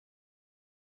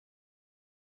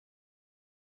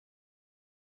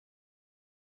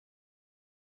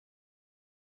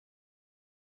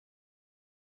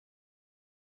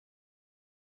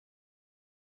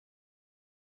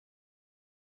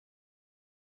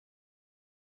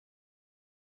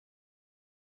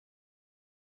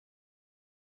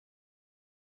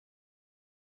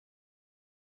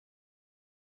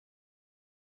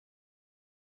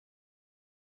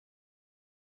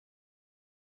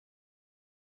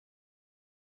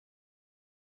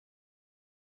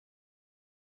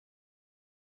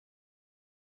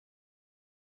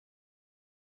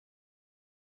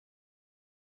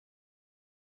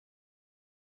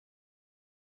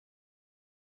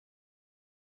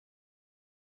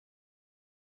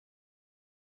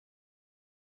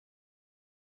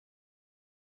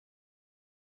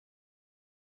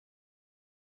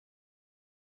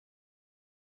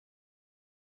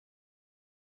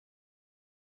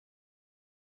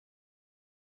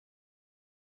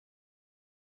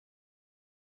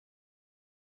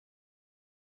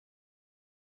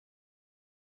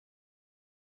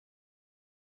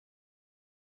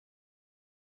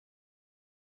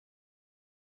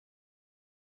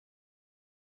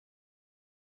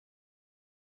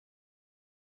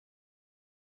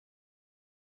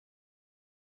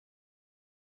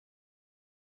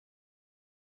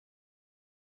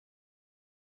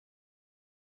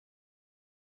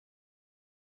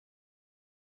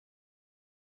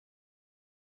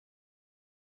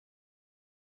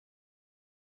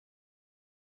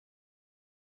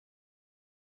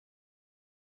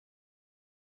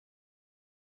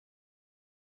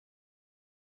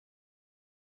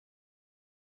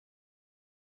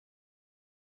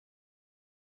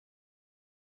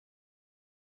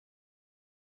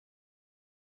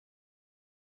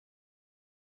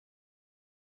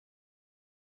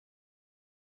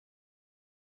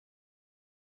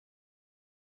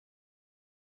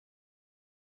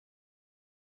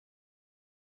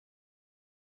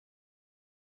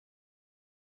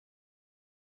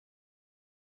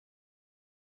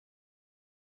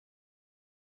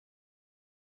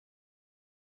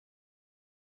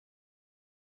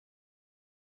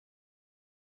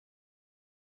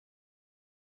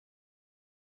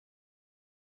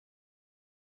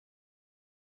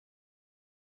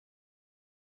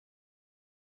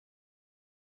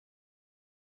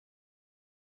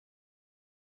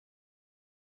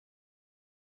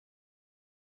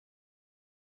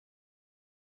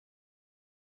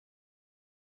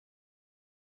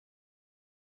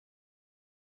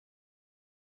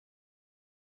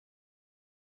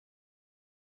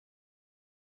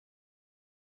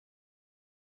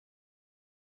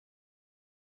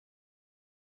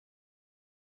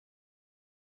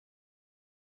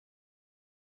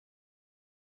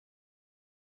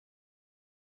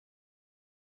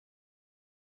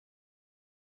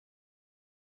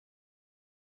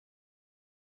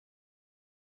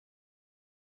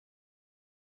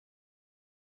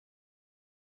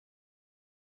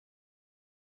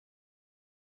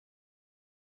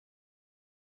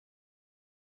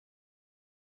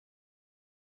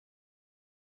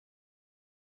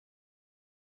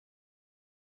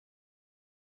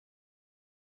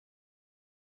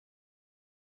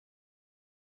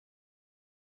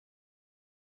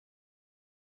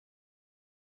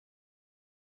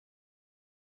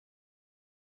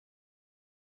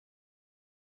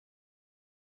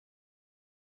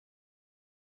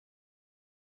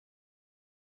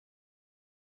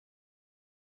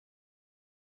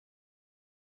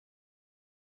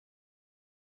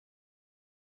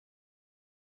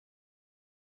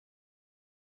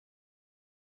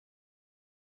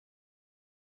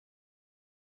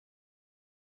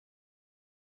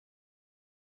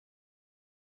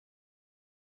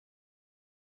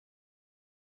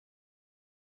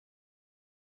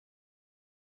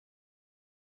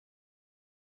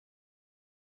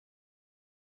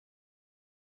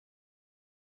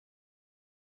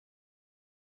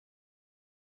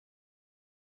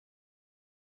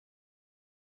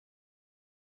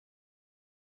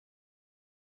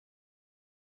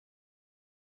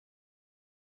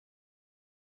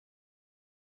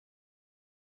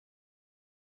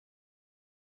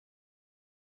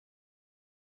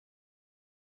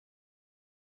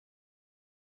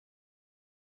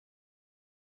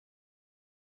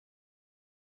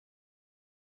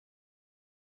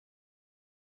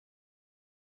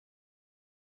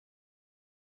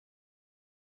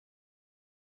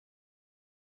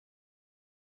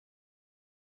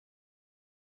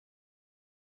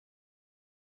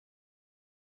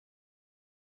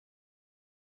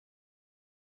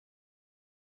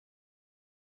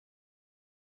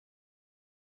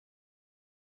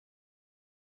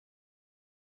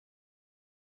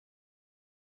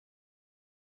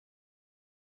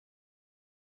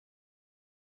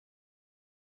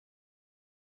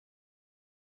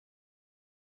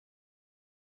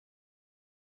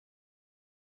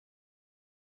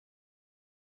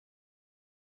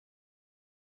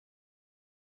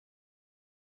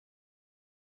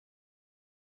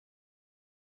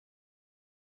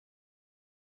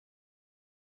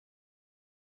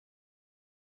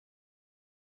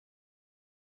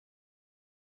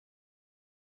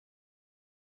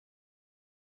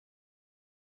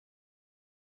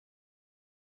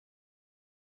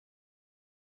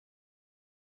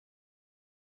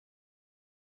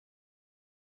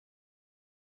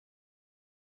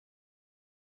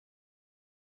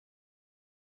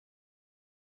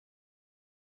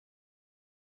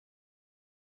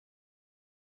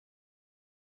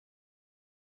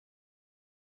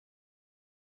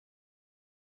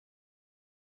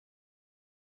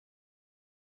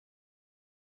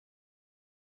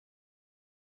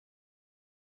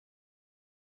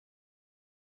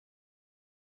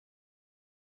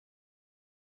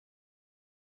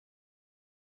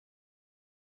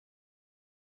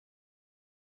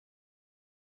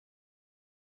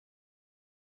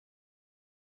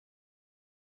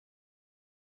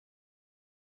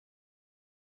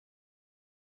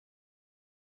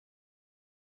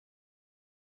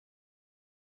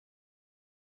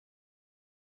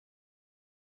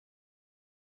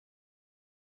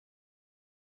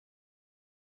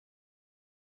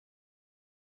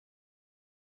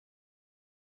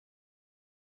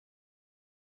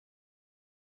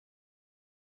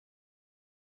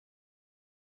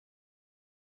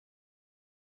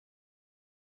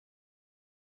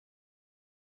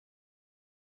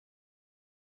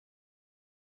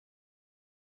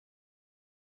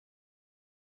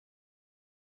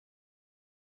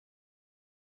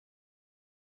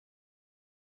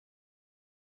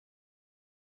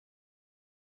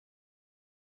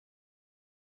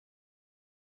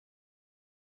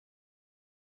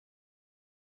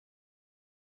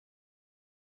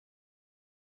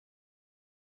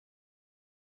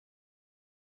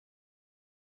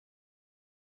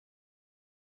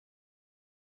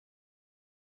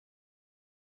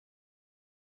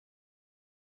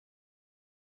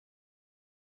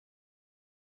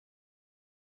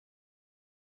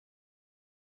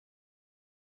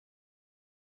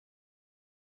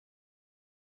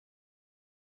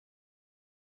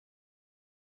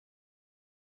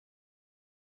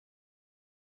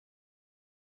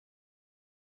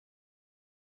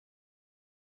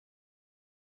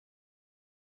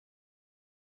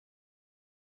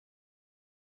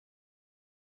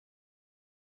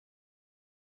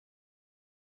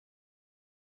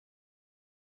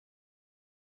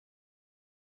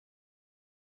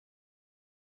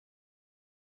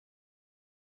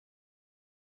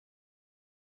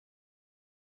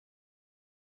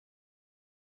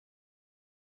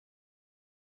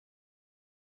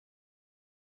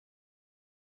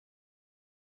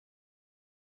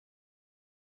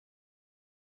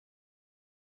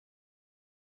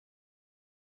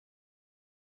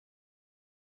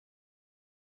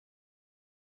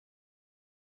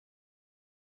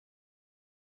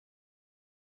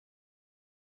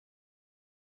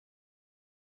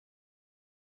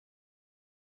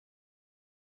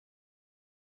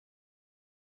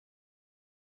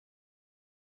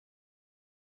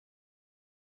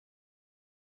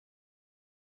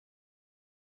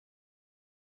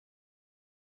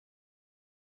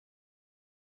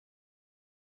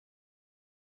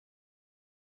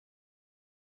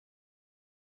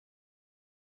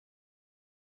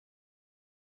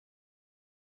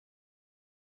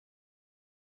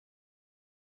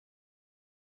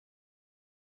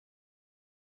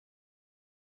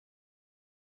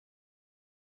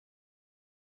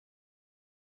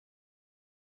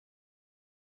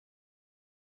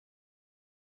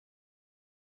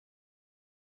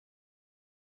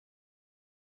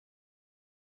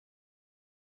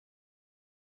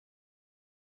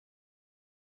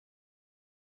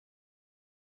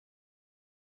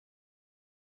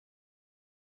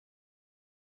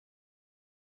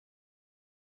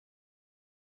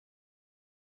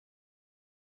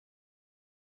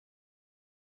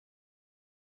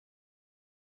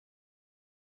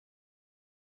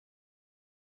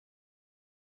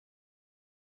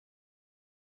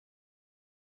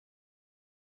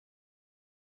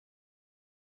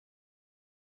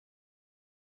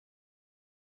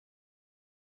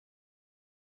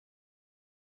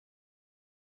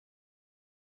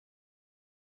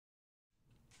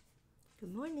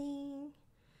Good morning.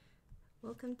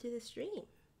 Welcome to the stream.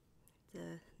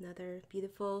 It's another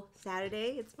beautiful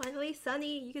Saturday. It's finally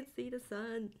sunny. You can see the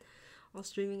sun all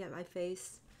streaming at my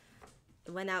face.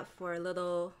 I went out for a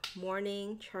little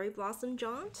morning cherry blossom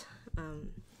jaunt.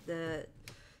 The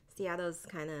Seattle's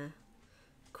kind of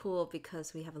cool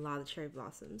because we have a lot of cherry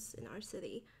blossoms in our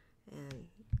city, and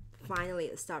finally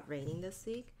it stopped raining this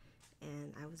week,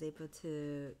 and I was able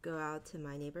to go out to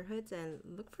my neighborhoods and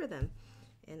look for them.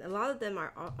 And a lot of them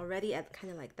are already at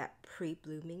kind of like that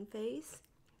pre-blooming phase.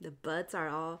 The buds are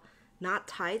all not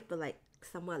tight, but like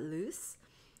somewhat loose.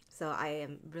 So I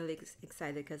am really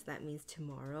excited because that means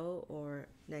tomorrow or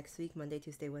next week, Monday,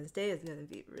 Tuesday, Wednesday, is going to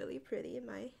be really pretty in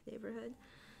my neighborhood.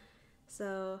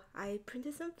 So I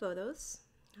printed some photos,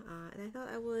 and I thought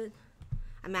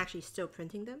I'm actually still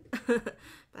printing them, but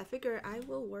I figure I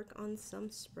will work on some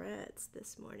spreads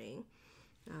this morning.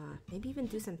 Maybe even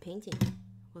do some painting.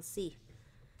 We'll see.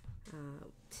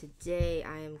 Today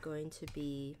I am going to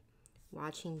be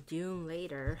watching Dune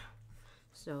later,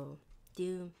 so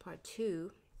Dune Part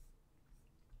 2.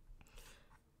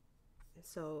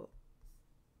 So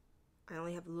I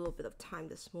only have a little bit of time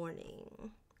this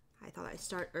morning. I thought I'd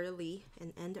start early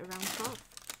and end around 12.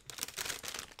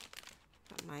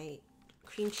 Got my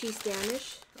cream cheese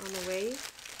sandwich on the way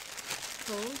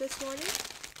home this morning.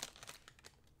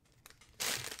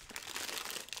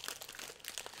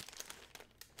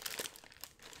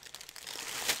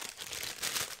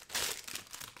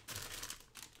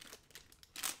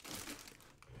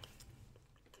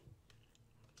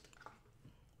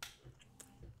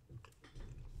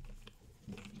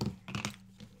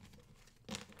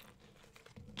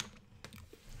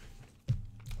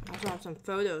 I also have some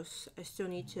photos I still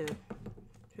need to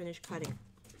finish cutting.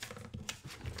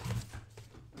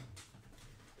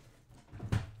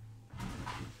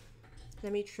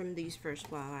 Let me trim these first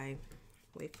while I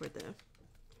wait for the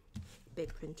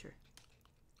big printer.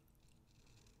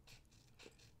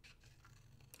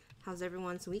 How's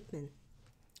everyone's week been?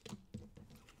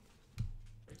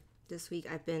 This week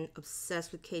I've been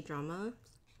obsessed with K-drama.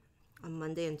 On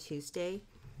Monday and Tuesday,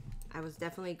 I was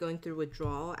definitely going through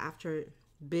withdrawal after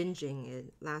binging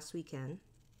it last weekend.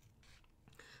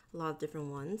 A lot of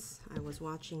different ones. I was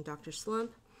watching Dr.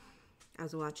 Slump. I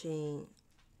was watching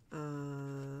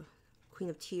Queen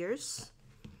of Tears.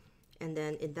 And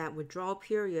then in that withdrawal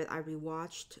period, I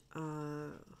rewatched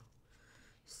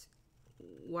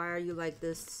Why Are You Like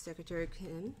This, Secretary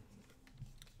Kim.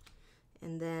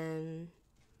 And then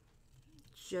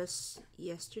just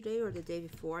yesterday or the day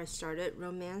before, I started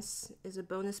Romance is a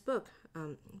Bonus Book.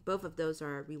 Both of those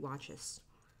are rewatches.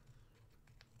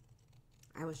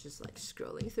 I was just like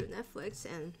scrolling through Netflix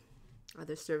and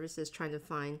other services trying to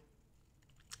find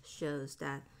shows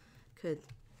that could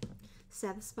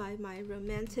satisfy my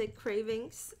romantic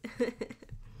cravings.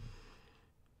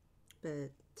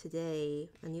 But today,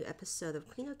 a new episode of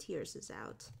Queen of Tears is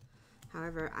out.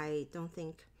 However, I don't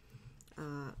think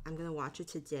I'm gonna watch it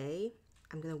today.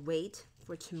 I'm gonna wait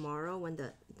for tomorrow when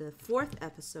the fourth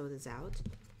episode is out,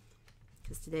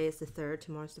 because today is the third,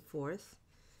 tomorrow's the fourth,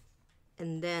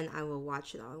 and then I will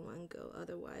watch it all in one go.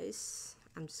 Otherwise,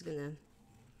 I'm just gonna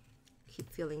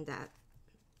keep feeling that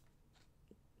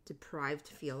deprived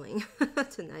feeling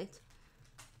tonight.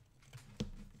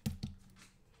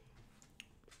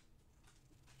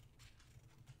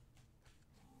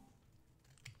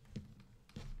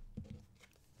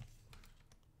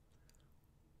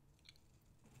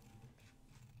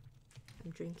 I'm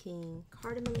drinking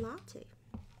cardamom latte.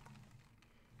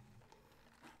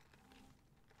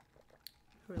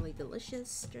 Really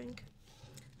delicious drink.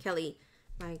 Kelly,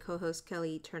 my co-host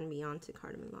Kelly, turned me on to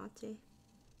cardamom latte.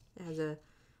 It has a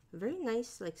very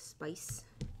nice like spice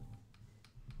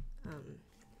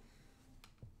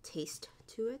taste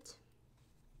to it.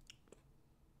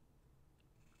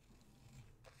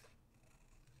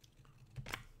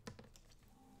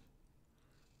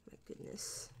 My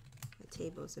goodness, the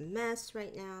table's a mess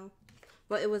right now.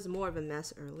 Well, it was more of a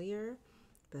mess earlier,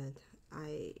 but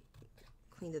I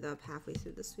cleaned it up halfway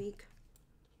through this week.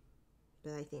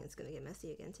 But I think it's gonna get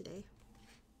messy again today.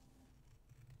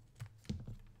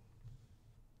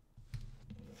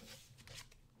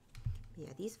 Yeah,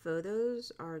 these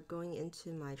photos are going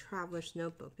into my traveler's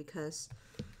notebook because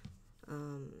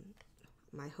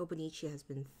my Hobonichi has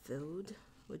been filled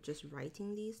with just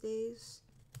writing these days.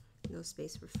 No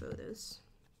space for photos.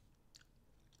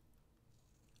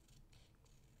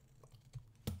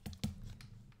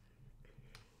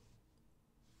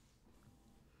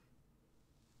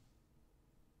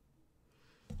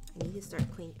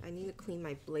 I need to clean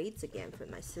my blades again for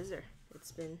my scissor.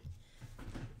 It's been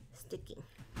sticking.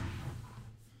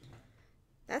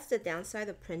 That's the downside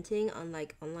of printing on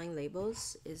like online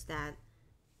labels, is that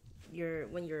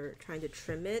when you're trying to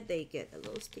trim it, they get a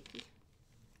little sticky.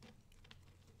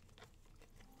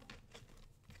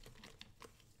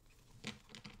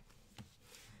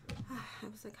 I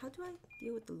was like, how do I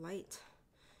deal with the light?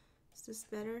 Is this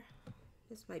better?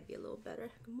 This might be a little better.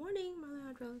 Good morning,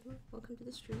 Maladra. Welcome to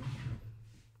the stream.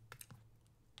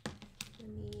 Let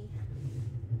me...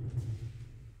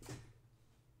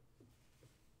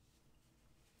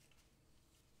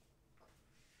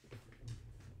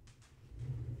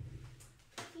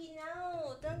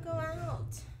 No, don't go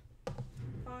out.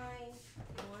 Fine,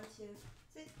 I want to.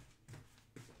 Sit.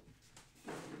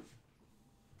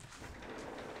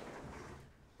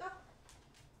 Go.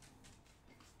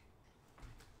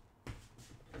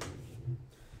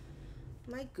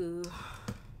 My goo.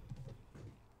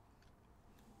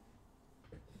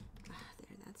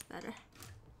 There, that's better.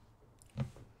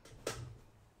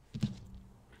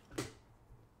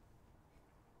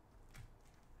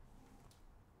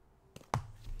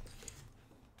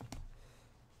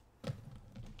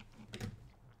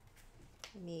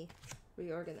 Let me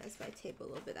reorganize my table a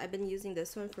little bit. I've been using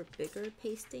this one for bigger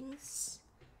pastings.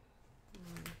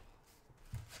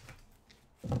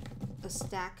 A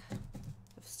stack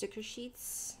of sticker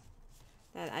sheets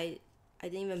that I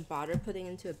didn't even bother putting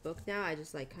into a book now. I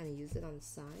just like kind of use it on the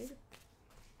side.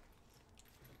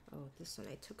 Oh, this one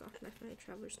I took off my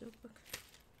traveler's notebook.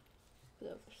 Put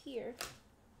it over here.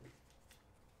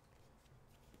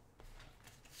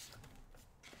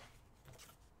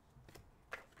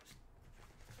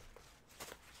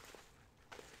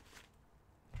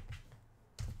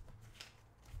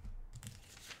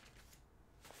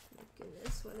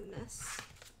 Goodness, what a mess.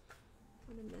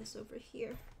 What a mess over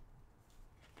here.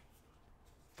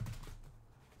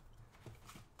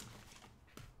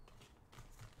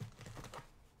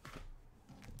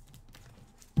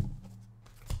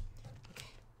 Okay.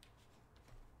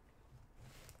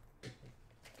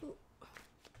 Ooh.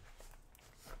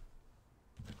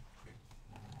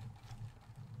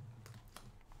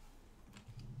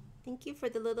 Thank you for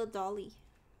the little dolly.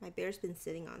 My bear's been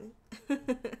sitting on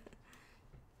it.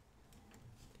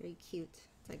 Very cute.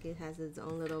 It's like it has its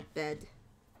own little bed.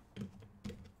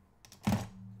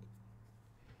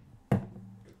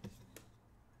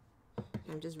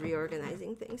 I'm just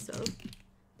reorganizing things so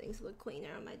things look cleaner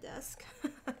on my desk.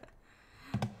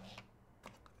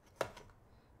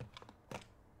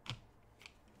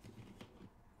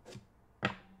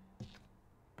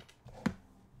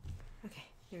 Okay,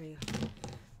 there we go.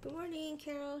 Good morning,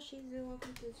 Carol. Shizu,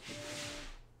 welcome to the stream.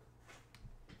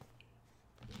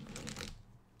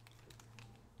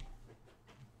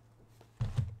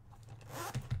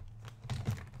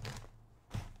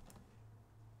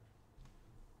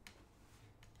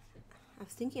 I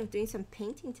was thinking of doing some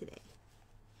painting today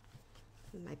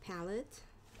with my palette,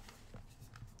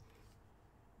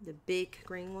 the big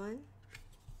green one.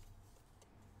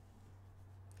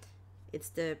 It's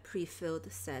the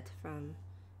pre-filled set from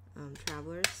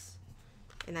Travelers,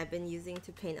 and I've been using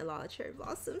to paint a lot of cherry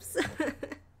blossoms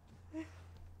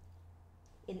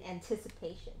in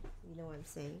anticipation. You know what I'm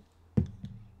saying?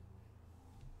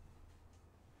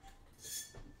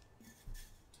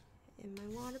 In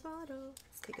my water bottle.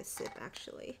 Let's take a sip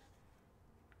actually.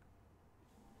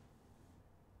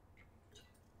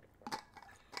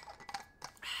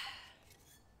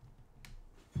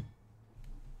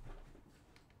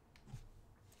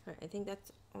 Alright, I think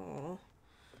that's all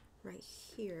right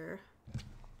here.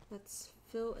 Let's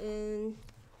fill in.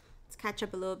 Let's catch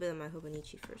up a little bit on my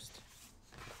Hobonichi first.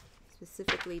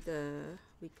 Specifically the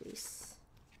weeklies.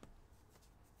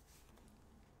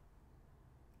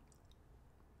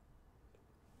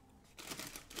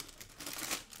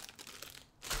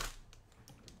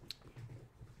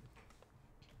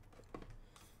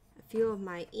 A few of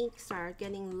my inks are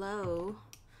getting low.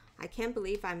 I can't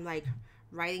believe I'm like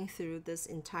writing through this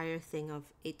entire thing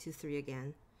of 823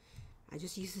 again. I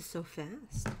just use it so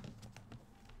fast.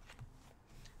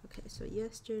 Okay, so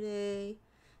yesterday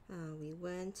we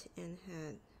went and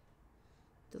had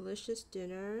delicious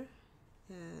dinner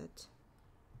at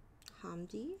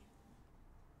Hamdi,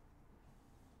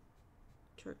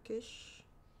 Turkish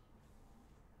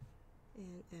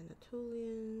and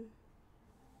Anatolian.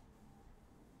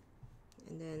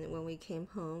 And then when we came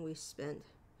home, we spent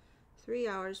 3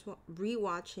 hours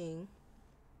rewatching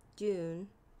Dune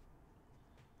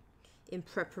in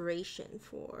preparation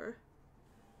for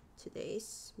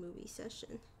today's movie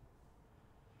session.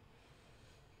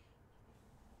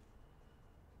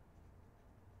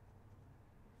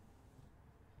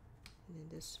 And then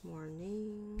this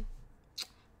morning,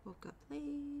 woke up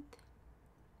late,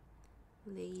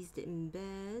 lazed in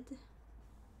bed,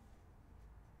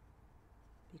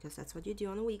 because that's what you do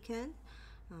on the weekend,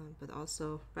 but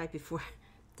also right before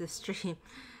the stream,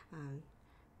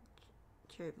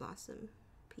 cherry blossom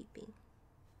peeping.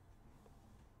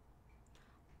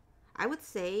 I would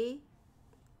say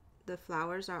the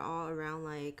flowers are all around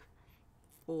like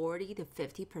 40 to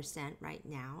 50% right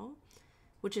now,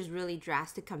 which is really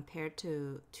drastic compared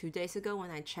to 2 days ago.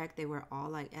 When I checked, they were all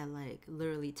like at like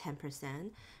literally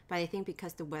 10%. But I think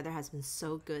because the weather has been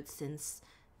so good since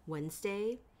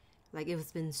Wednesday, like it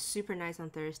has been super nice on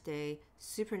Thursday,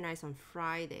 super nice on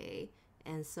Friday,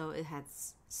 and so it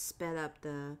has sped up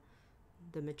the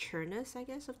matureness, I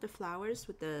guess, of the flowers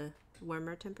with the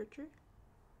warmer temperature.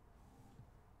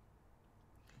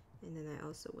 And then I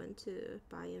also went to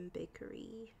Bayam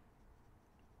Bakery.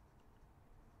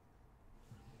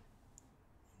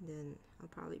 And then I'll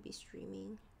probably be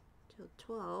streaming till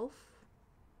 12.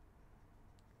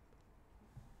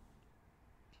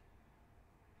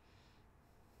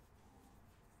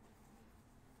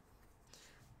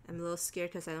 I'm a little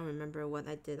scared because I don't remember what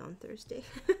I did on Thursday.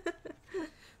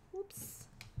 Whoops.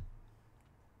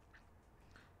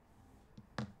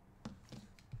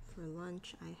 For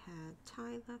lunch, I had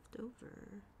Thai left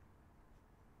over.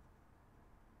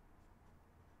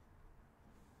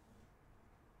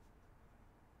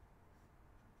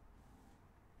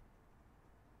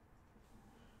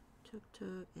 Tuk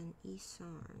Tuk and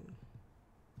Isan.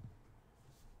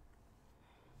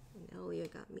 And Elia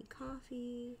got me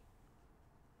coffee.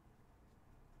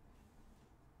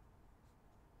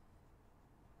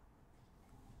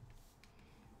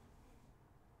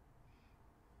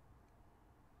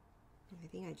 I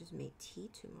think I just made tea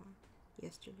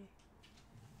yesterday.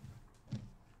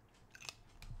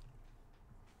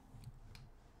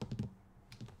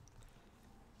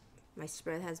 My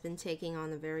spread has been taking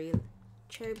on a very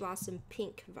cherry blossom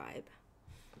pink vibe.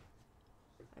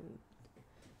 I'm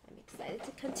excited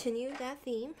to continue that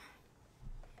theme.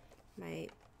 My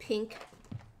pink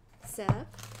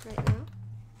setup right now.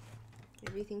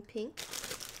 Everything pink.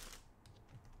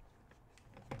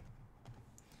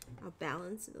 I'll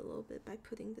balance it a little bit by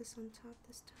putting this on top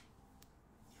this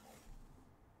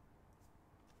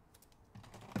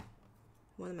time.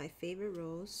 One of my favorite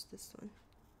rolls, this one.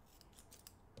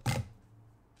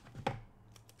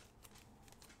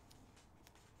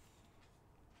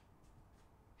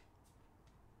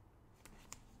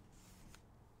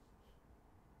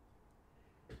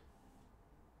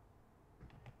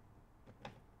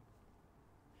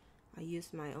 I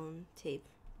used my own tape,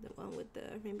 the one with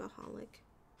the rainbow holic.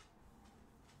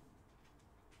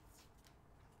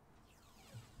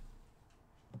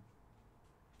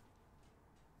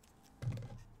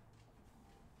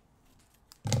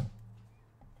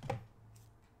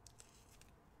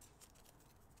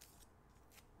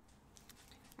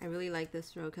 I really like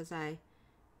this row because I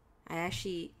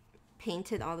actually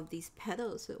painted all of these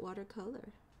petals with watercolor.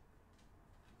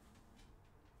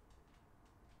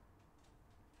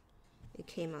 It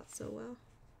came out so well.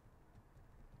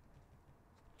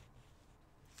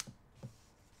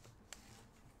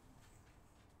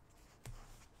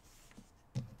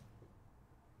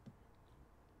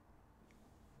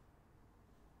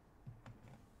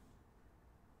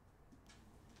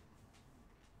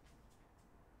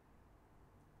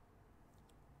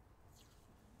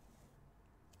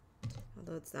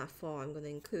 Although it's not fall, I'm going to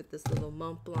include this little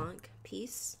Mont Blanc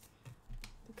piece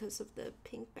because of the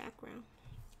pink background.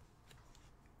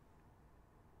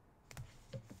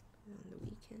 On the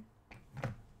weekend.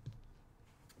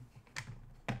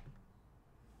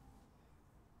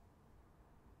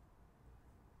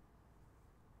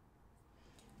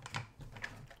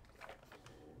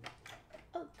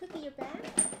 Oh, Cookie, you're back?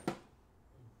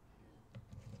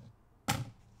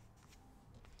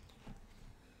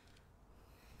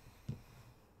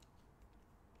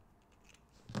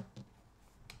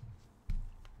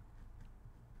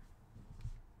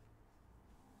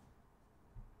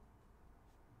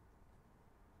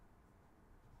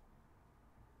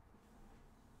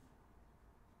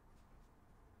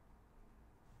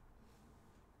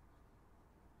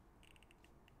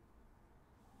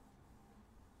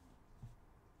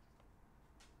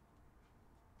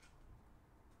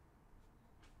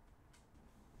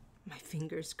 My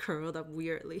fingers curled up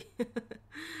weirdly.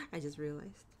 I just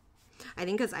realized. I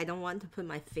think because I don't want to put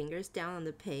my fingers down on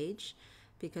the page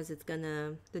because it's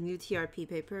gonna, the new TRP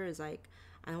paper is like,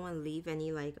 I don't want to leave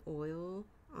any like oil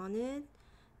on it.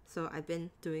 So I've been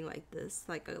doing like this,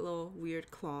 like a little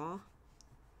weird claw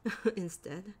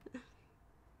instead.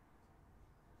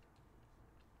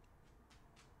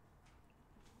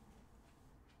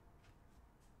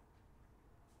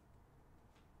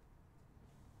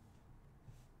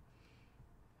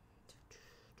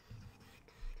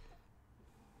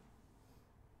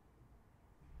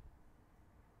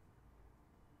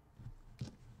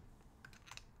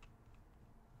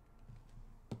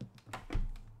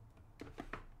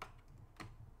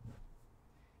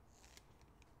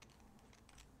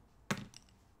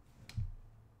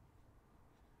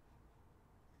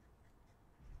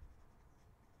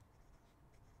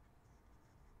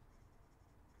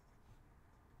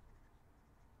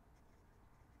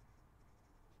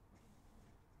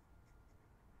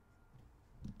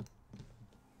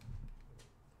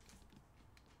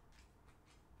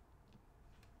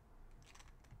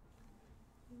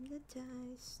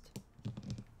 Hypnotized.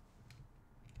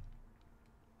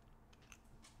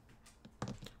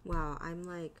 Wow, I'm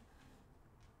like,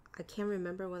 I can't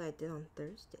remember what I did on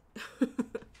Thursday.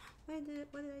 What did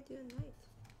I do at night?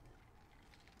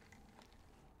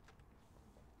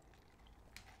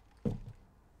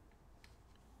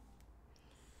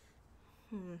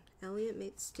 Elliot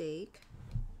made steak.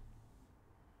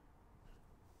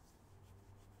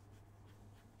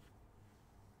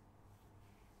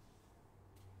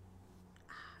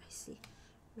 Ah, I see.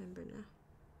 Remember now.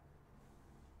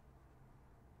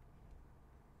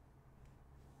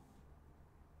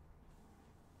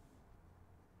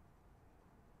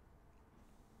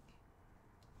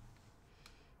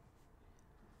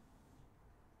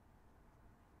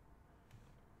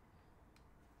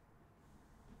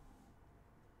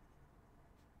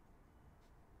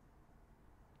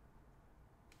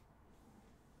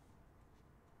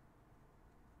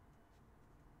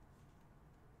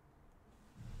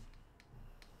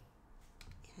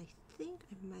 I think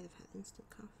I might have had instant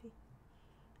coffee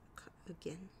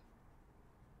again.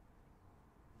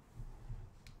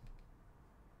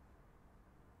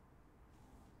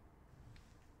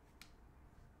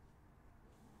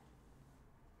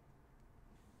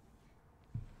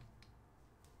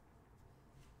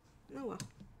 Oh well.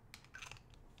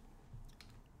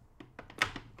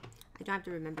 I don't have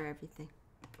to remember everything.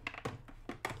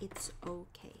 It's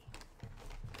okay.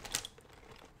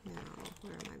 Now,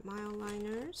 where are my mile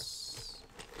liners?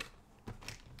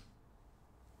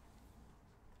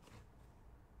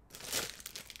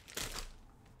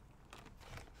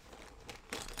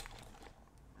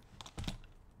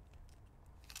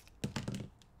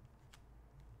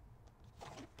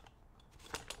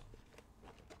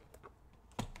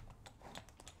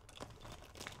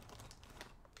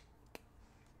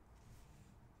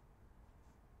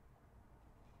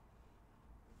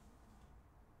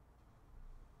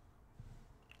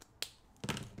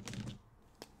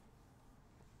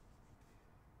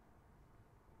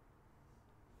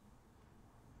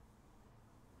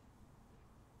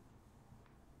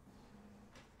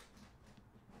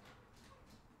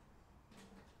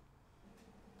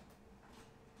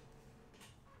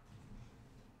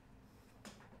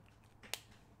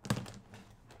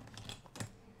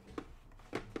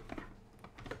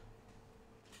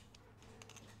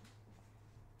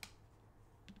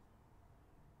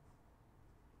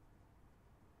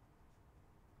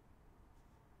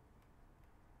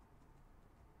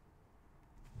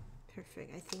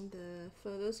 Perfect. I think the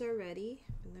photos are ready.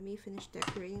 Let me finish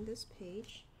decorating this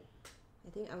page. I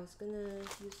think I was gonna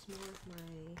use more of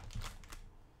my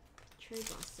cherry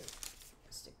blossom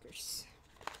stickers.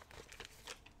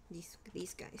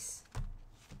 These guys.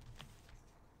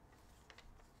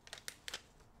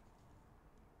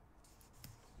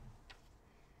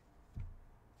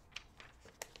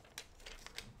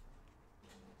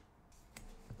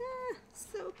 Ah,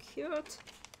 so cute.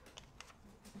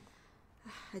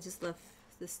 I just love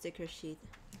the sticker sheet.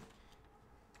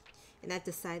 And I've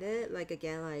decided, like,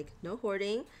 again, like, no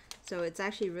hoarding. So it's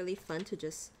actually really fun to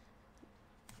just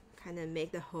kind of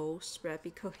make the whole spread be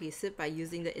cohesive by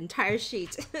using the entire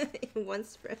sheet in one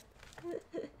spread.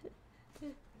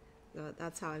 So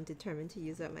that's how I'm determined to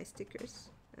use up my stickers.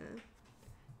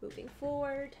 Moving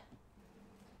forward.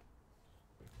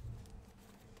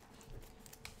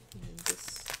 And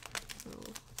this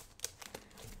little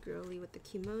girly with the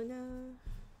kimono.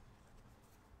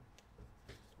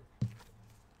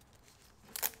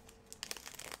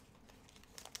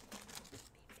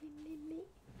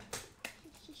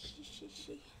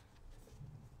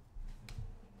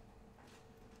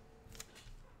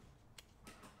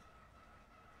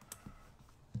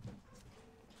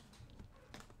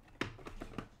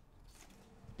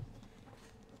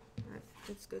 Alright,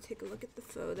 let's go take a look at the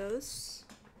photos.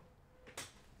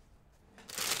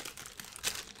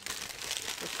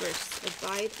 But first, a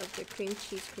bite of the cream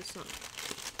cheese croissant.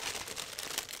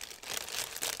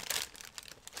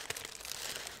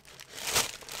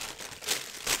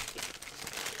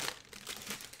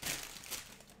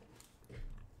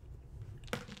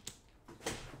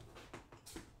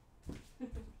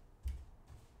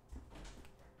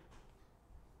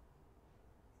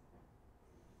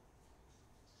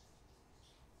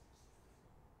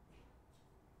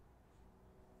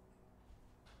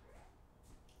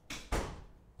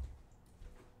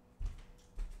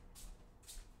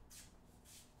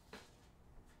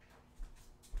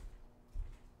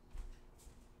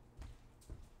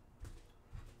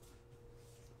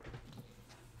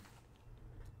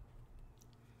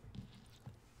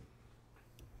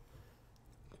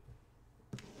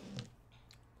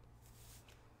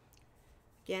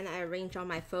 Again, I arrange all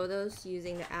my photos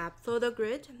using the app Photo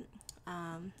Grid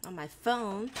on my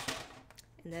phone,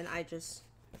 and then I just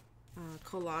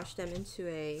collage them into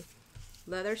a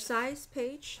letter size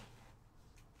page,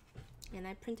 and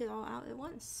I print it all out at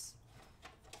once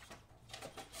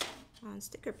on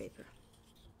sticker paper.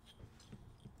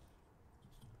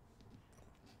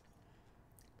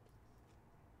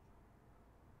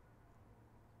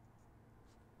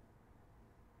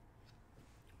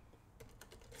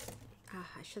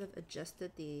 I should have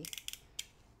adjusted the,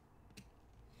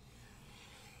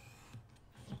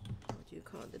 what do you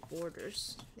call it, the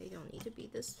borders. They don't need to be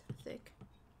this thick.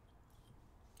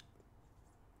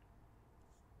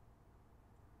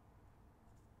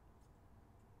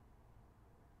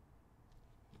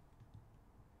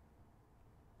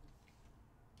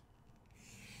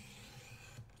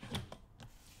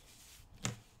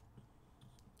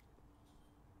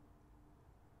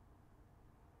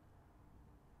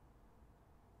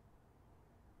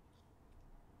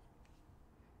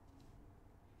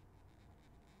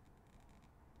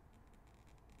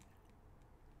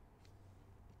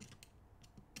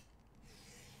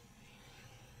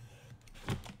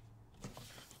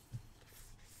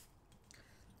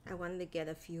 I wanted to get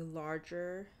a few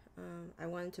larger, I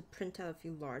wanted to print out a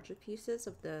few larger pieces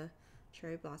of the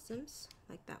cherry blossoms,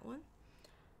 like that one.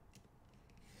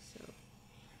 So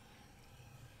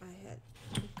I had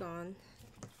gone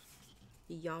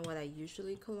beyond what I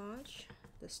usually collage,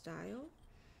 the style.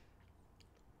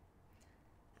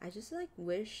 I just like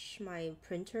wish my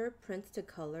printer prints the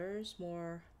colors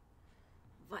more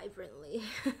vibrantly.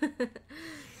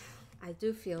 I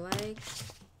do feel like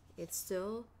it's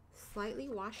still slightly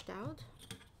washed out,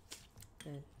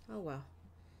 but oh well,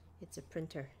 it's a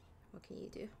printer. What can you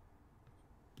do?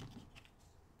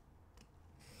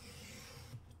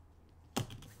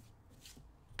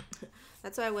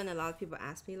 That's why when a lot of people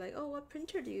ask me like, oh, what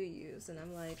printer do you use? And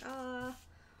I'm like,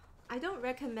 I don't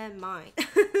recommend mine.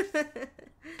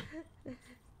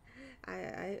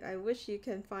 I wish you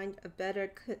can find a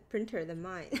better printer than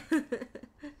mine. There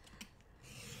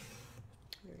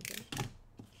we go.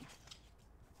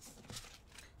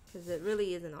 Because it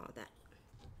really isn't all that.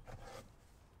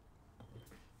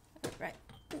 Right.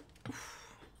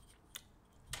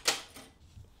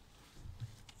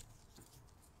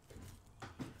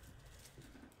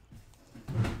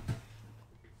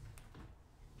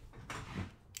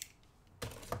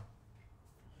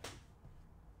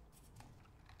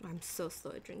 I'm so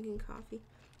slow at drinking coffee.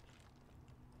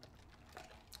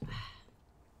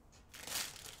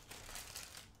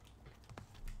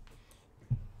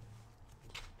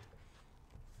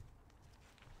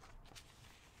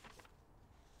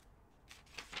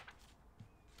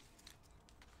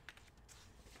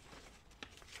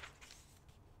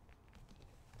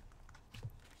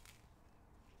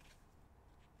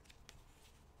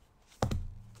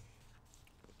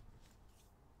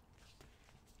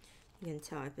 You can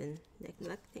tell I've been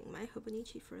neglecting my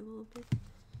Hobonichi for a little bit.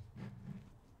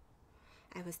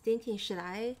 I was thinking, should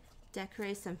I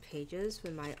decorate some pages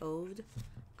with my old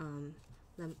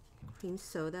cream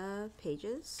soda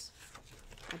pages?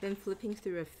 I've been flipping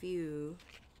through a few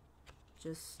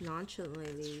just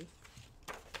nonchalantly.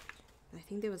 I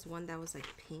think there was one that was like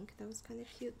pink that was kind of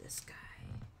cute. This guy.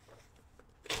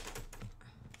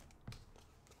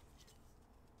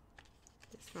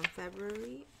 It's from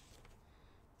February.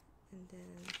 And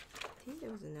then I think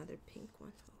there was another pink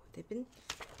one. Oh,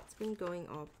 it's been going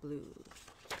all blue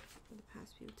for the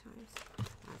past few times.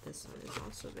 This one is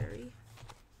also very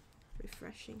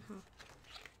refreshing, huh?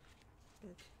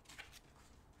 But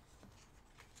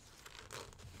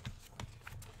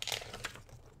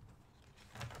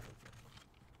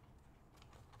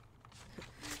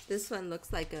this one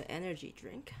looks like an energy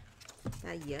drink.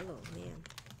 That yellow, man.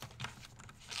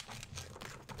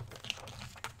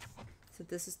 So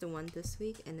this is the one this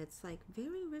week, and it's like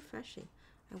very refreshing.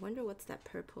 I wonder what's that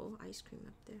purple ice cream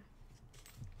up there.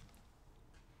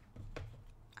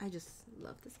 I just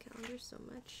love this calendar so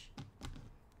much.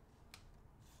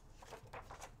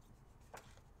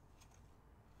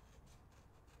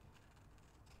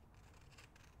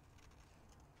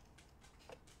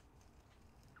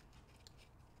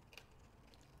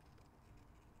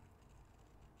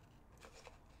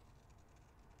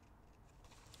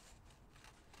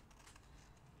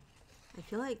 I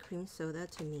feel like cream soda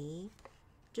to me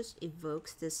just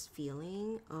evokes this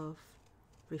feeling of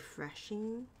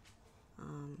refreshing,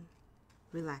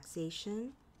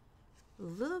 relaxation, a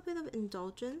little bit of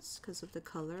indulgence because of the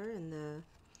color and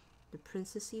the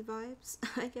princessy vibes,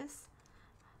 I guess,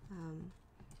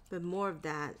 but more of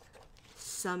that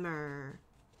summer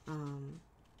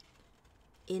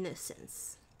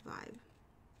innocence vibe.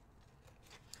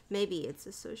 maybe it's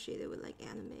associated with like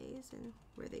animes and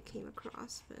where they came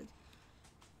across, but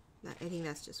I think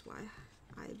that's just why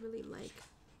I really like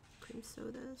cream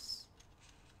sodas.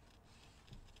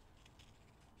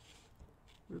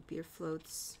 Root beer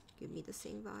floats give me the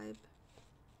same vibe.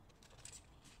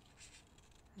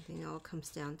 I think it all comes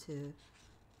down to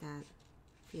that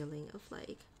feeling of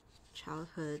like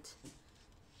childhood,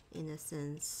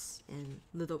 innocence, and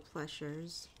little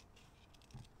pleasures.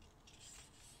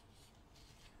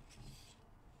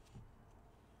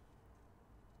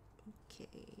 Okay,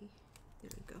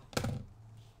 there we go.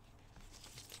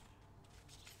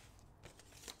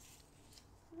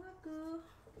 Waku.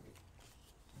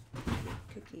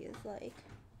 Cookie is like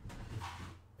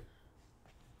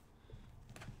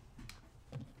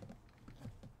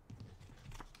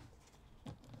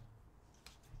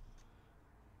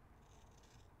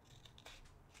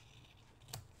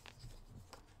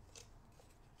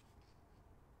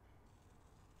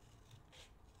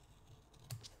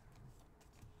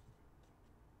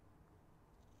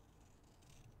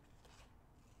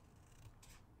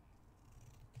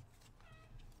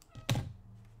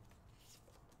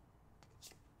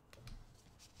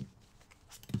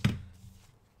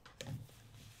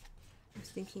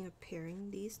thinking of pairing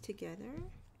these together on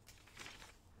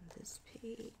this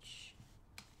page.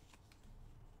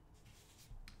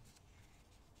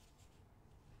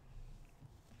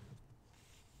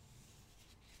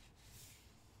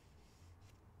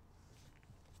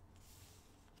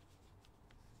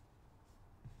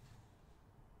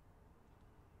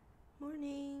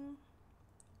 Morning.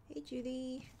 Hey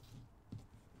Judy.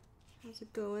 How's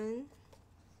it going?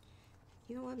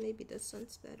 You know what? Maybe this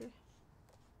sun's better.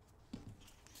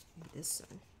 This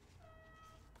sun.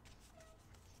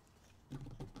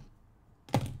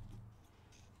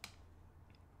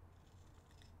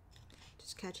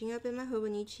 Just catching up in my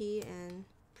Hobonichi and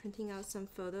printing out some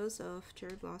photos of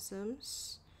cherry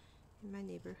blossoms in my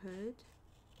neighborhood.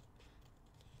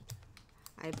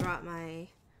 I brought my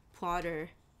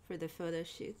plotter for the photo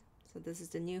shoot. So this is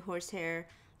the new horsehair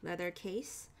leather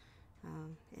case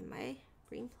and my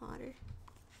green plotter.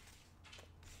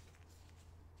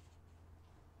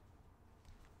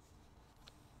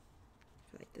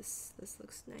 Like this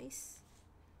looks nice.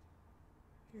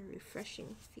 Very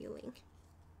refreshing feeling.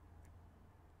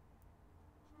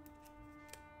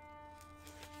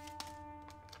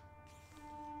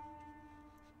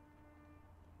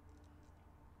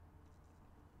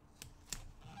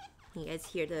 You guys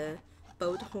hear the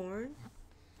boat horn?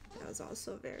 That was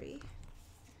also very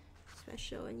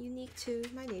special and unique to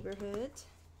my neighborhood.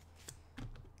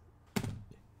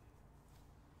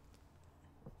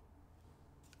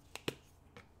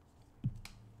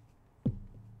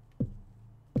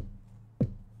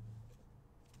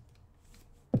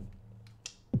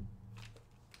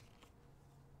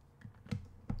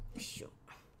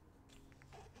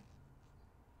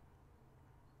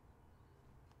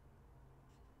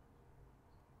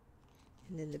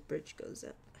 And then the bridge goes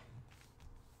up.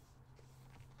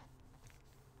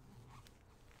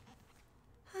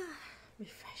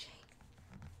 Refreshing.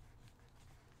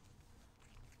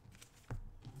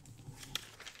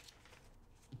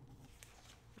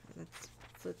 Let's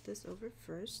flip this over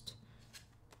first.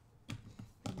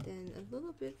 And then a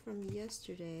little bit from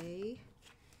yesterday,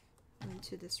 I went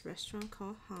to this restaurant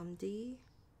called Hamdi.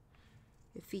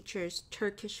 It features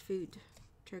Turkish food,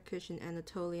 Turkish and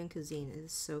Anatolian cuisine. It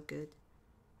is so good.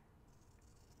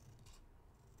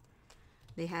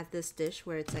 They had this dish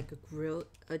where it's like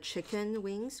a chicken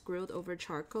wings grilled over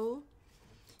charcoal,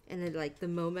 and then like the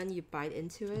moment you bite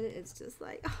into it, it's just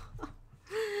like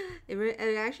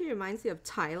it actually reminds me of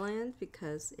Thailand,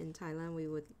 because in Thailand we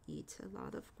would eat a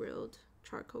lot of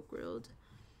charcoal grilled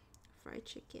fried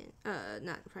chicken,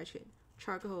 not fried chicken,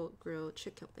 charcoal grilled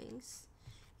chicken wings,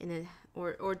 and then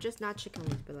or just not chicken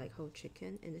wings but like whole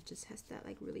chicken, and it just has that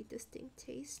like really distinct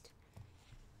taste.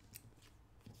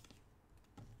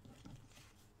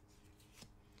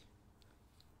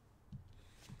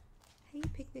 Hey,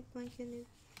 picnic blanket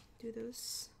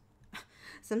noodles.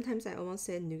 Sometimes I almost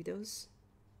said noodles.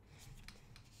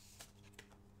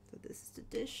 So this is the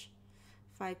dish.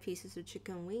 5 pieces of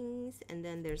chicken wings, and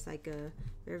then there's like a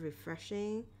very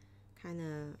refreshing kind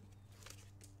of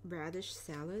radish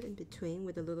salad in between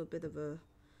with a little bit of a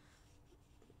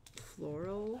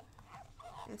floral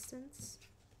essence.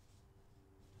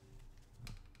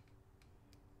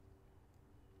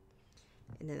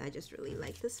 And then I just really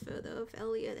like this photo of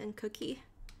Elliot and Cookie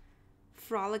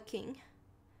frolicking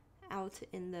out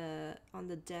on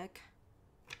the deck.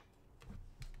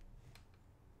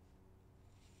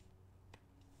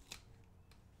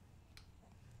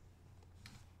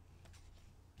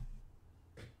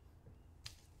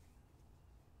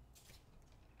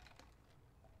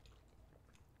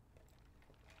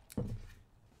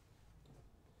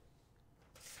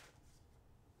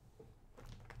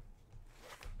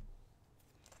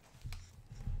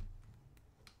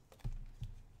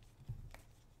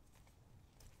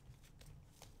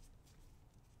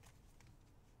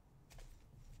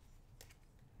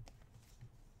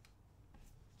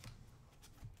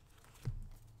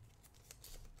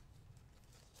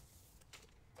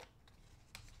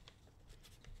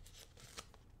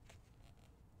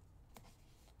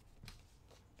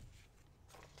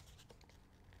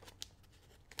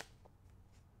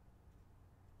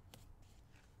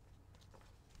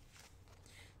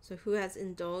 So who has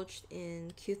indulged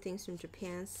in Cute Things from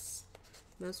Japan's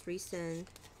most recent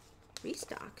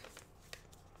restock?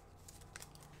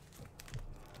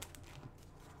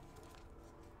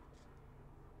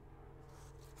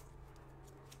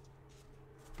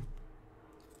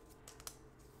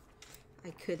 I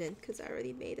couldn't because I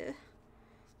already made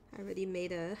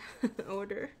a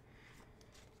order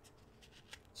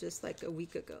just like a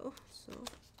week ago. So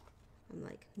I'm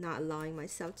like not allowing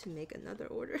myself to make another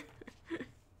order.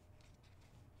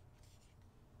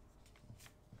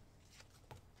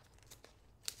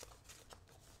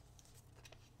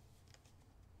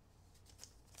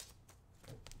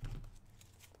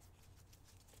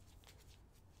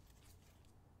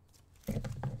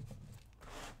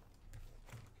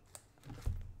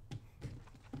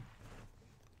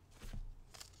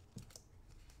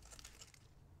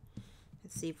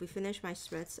 Let's see if we finish my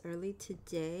spreads early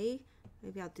today.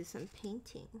 Maybe I'll do some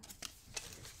painting.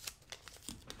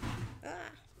 Ah.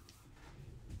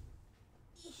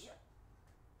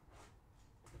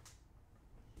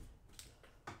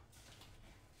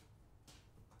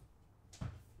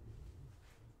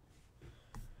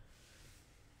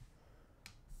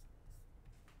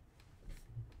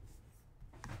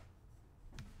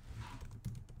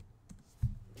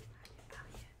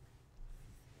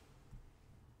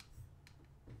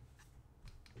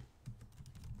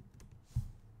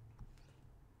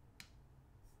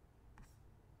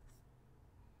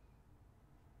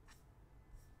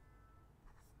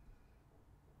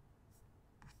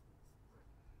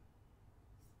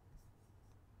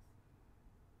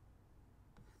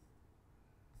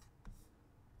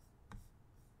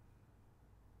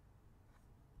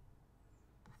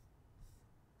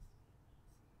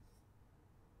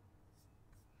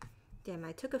 Damn,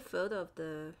 I took a photo of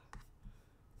the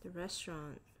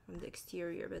restaurant from the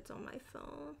exterior, but it's on my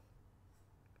phone.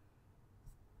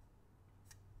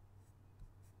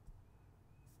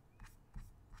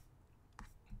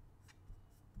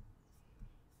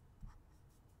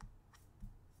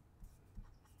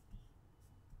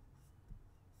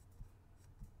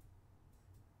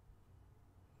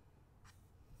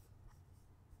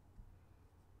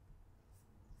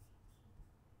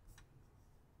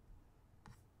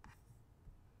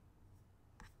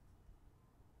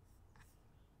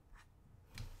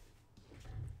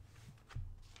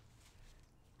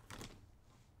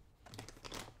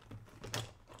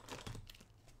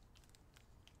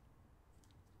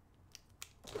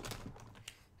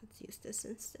 Let's use this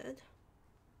instead.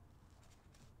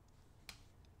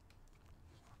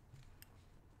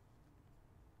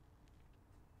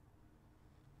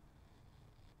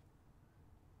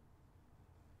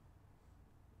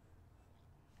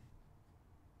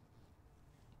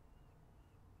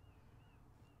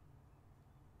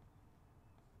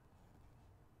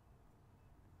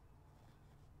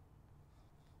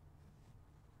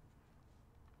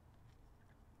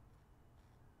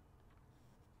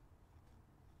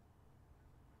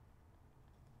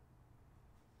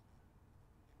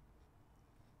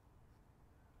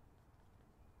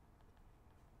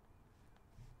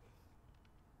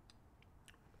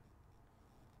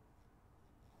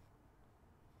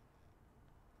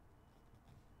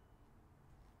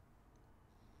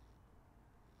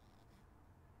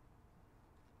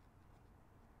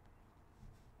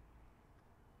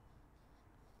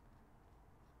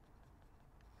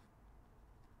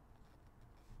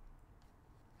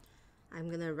 I'm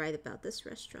gonna write about this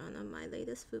restaurant on my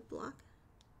latest food blog.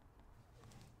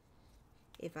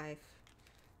 If I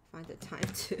find the time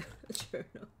to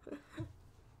journal.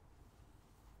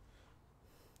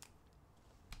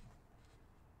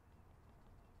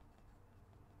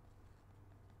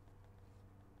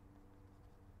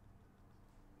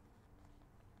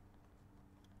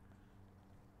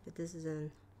 But this is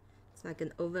it's like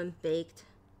an oven baked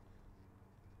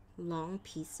long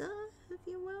pizza, if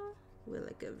you will, with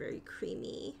like a very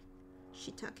creamy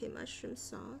shiitake mushroom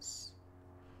sauce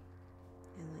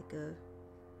and like a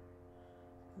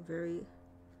very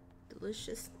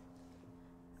delicious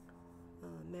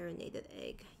marinated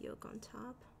egg yolk on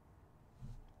top.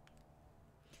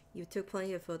 You took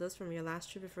plenty of photos from your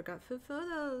last trip and forgot food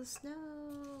photos.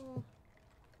 No.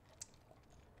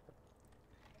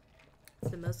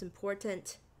 It's the most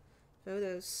important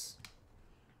photos.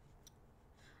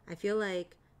 I feel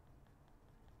like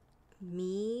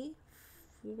me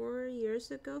 5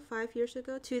 years ago,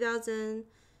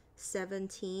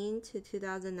 2017 to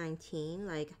 2019,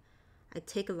 like I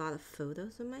take a lot of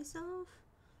photos of myself.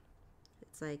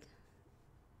 It's like,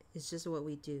 it's just what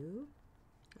we do,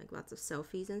 like lots of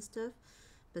selfies and stuff.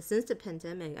 But since the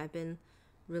pandemic, I've been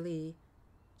really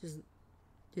just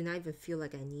do not even feel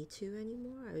like I need to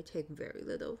anymore. I would take very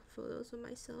little photos of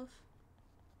myself.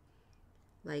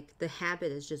 Like the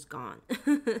habit is just gone.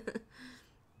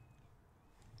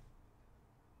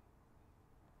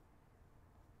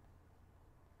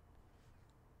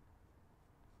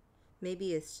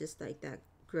 Maybe it's just like that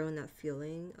grown up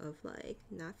feeling of like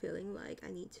not feeling like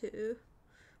I need to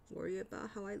worry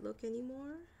about how I look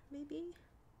anymore, maybe.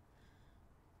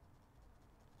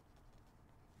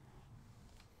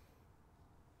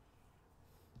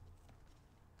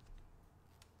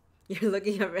 You're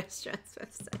looking at restaurants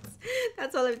websites.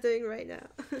 That's all I'm doing right now.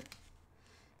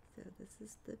 So this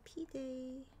is the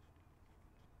P-Day.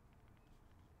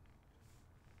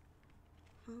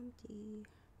 Hamdi.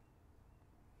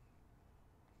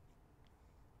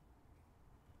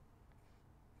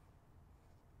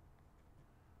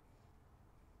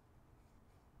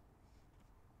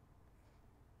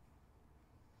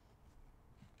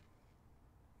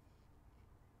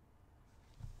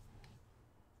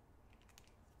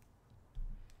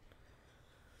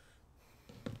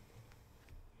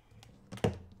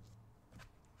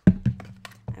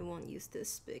 I won't use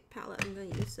this big palette. I'm going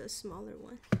to use a smaller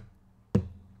one.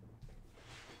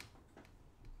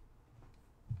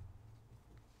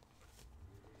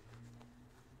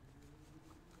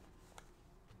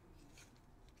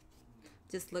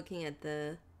 Just looking at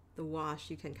the wash,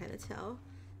 you can kind of tell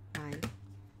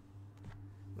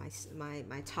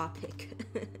my topic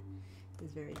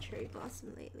is very cherry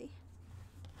blossom lately.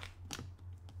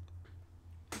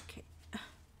 Okay.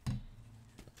 I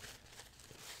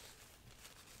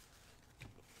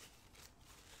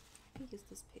can use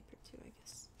this paper too, I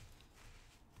guess.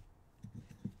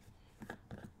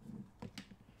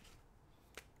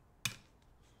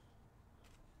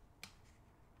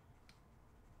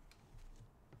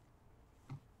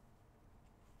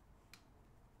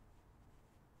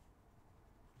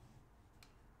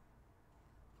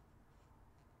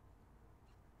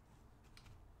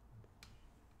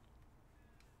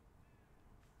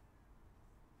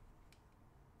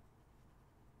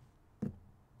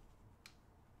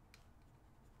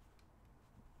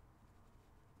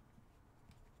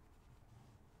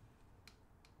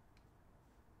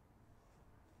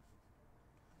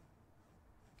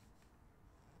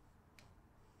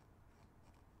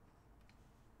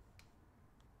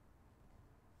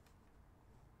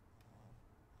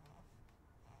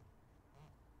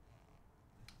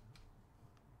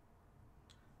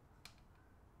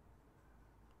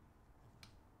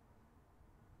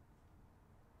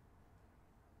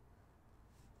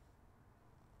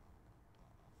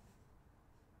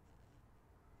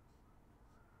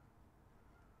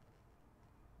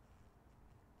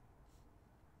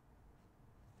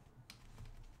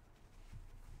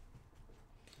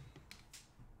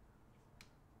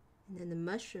 And then the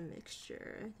mushroom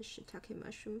mixture, the shiitake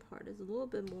mushroom part is a little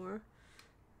bit more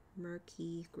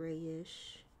murky,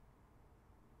 grayish.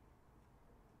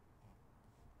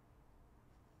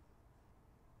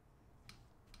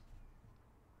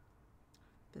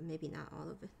 But maybe not all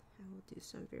of it. I will do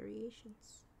some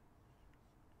variations.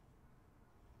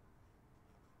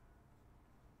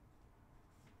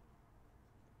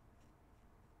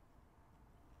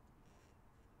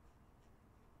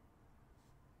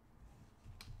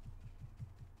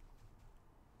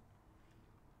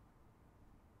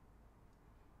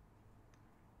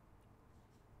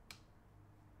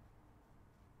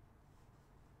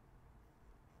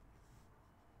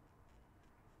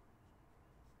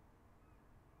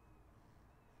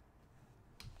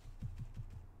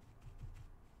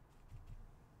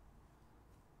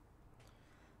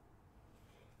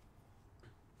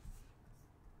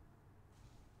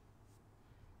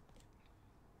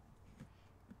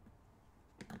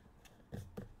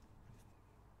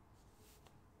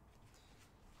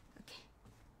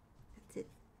 That's it.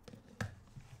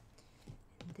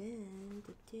 And then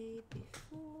the day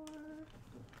before,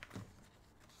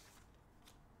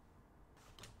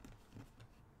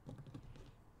 I'll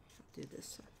do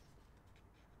this one.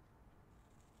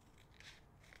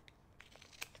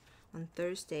 On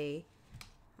Thursday,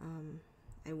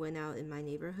 I went out in my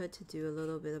neighborhood to do a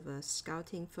little bit of a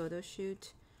scouting photo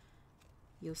shoot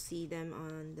You'll see them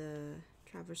on the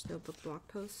Traverse Notebook blog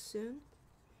post soon.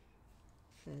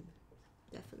 But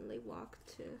definitely walked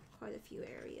to quite a few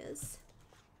areas.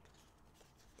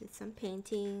 Did some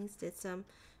paintings, did some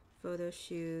photo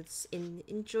shoots,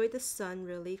 enjoyed the sun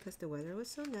really because the weather was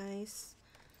so nice.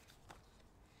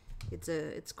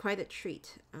 It's quite a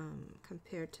treat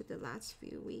compared to the last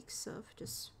few weeks of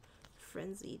just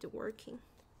frenzied working.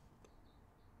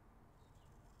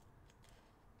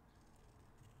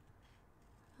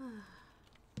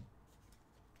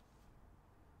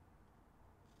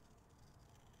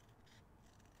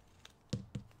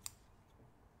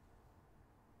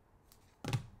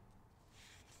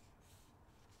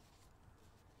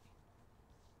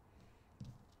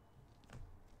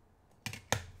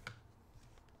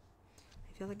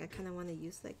 I feel like I kind of want to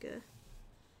use like a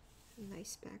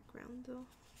nice background though.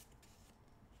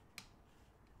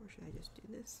 Or should I just do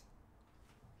this?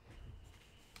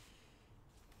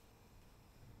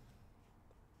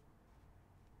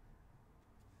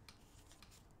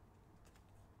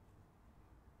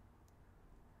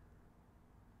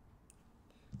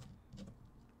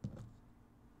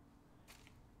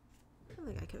 I feel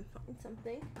like I can find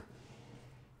something.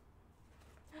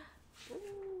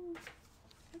 Ooh,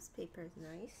 this paper is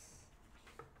nice.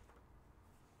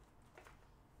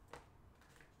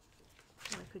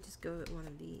 Or I could just go with one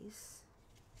of these.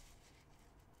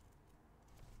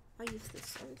 I'll use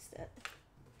this one instead.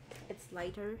 It's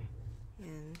lighter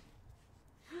and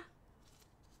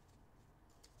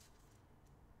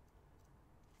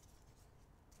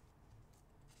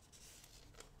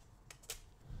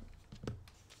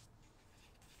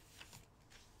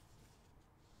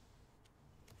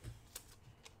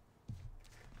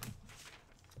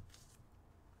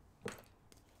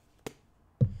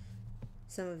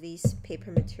some of these paper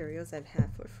materials I've had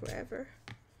for forever.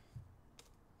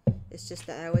 It's just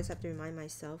that I always have to remind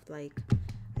myself, like,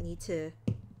 I need to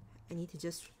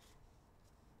just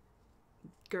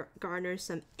garner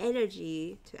some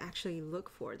energy to actually look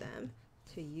for them,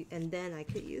 and then I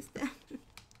could use them.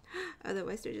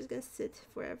 Otherwise, they're just gonna sit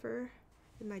forever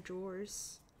in my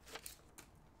drawers.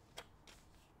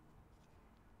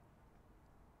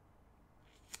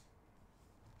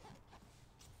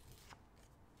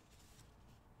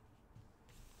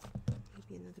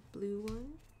 Maybe another blue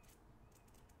one.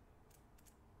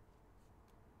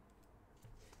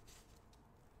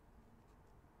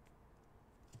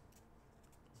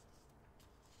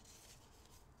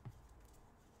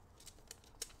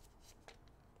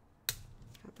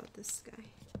 How about this guy?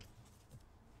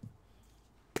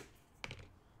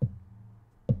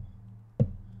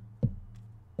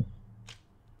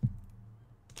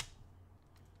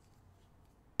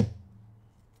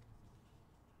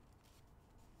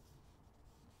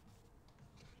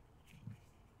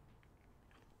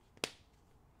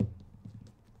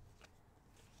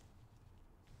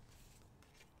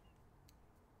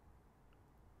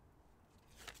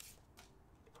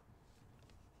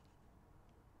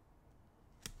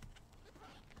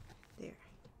 There.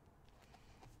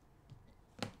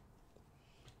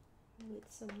 With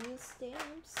some new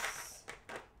stamps.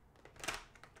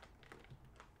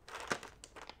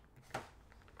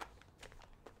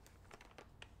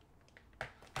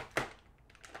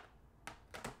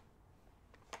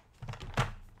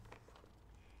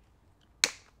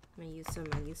 I'm gonna use some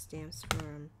of my new stamps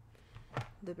from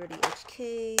Liberty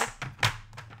HK,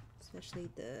 especially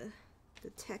the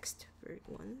text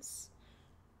ones.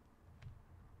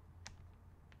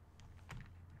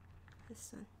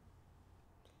 This one.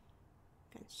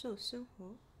 感受生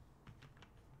活。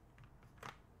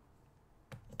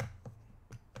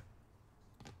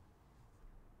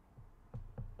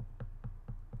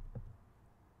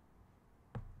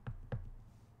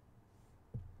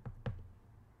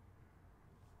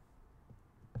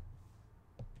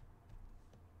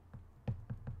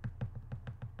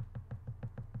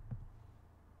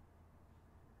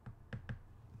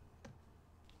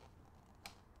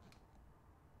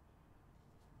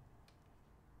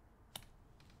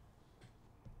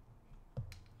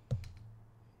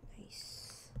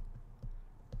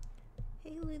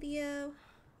Hey Lydia,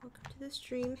 welcome to the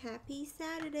stream. Happy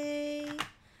Saturday.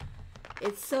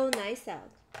 It's so nice out.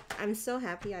 I'm so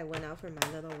happy I went out for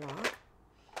my little walk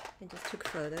and just took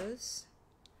photos.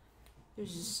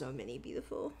 There's just so many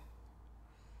beautiful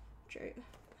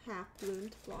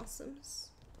half-bloomed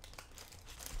blossoms.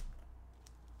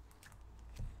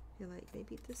 I feel like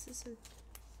maybe this is a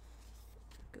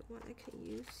good one I can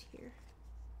use here.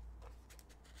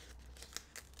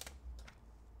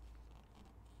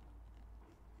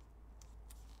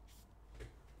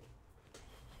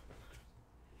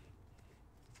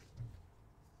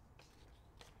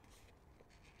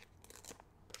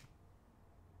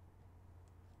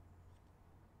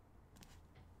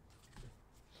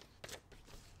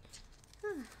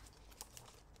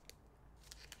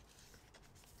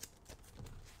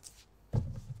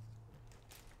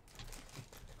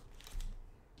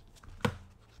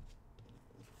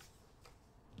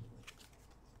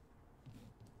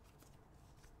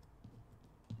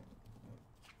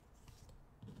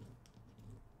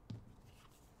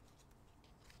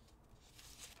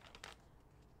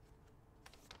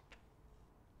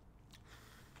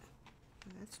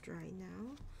 that's dry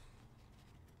now.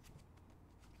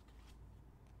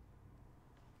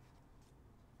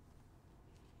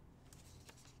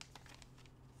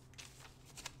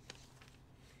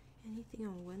 Anything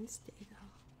on Wednesday though?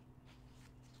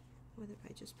 What if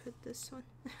I just put this one?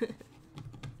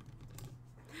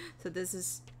 So this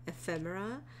is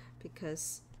ephemera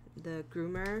because the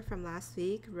groomer from last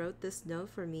week wrote this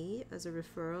note for me as a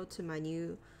referral to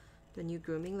the new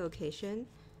grooming location,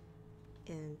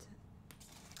 and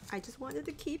I just wanted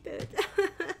to keep it.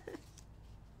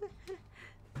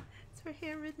 It's her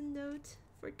handwritten note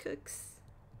for cooks.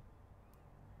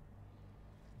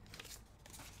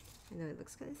 I know it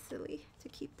looks kind of silly to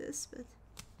keep this, but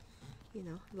you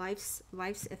know, life's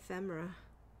ephemera.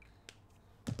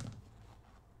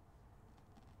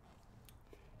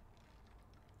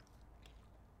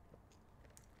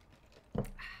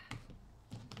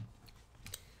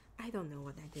 I don't know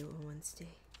what I do on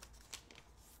Wednesday.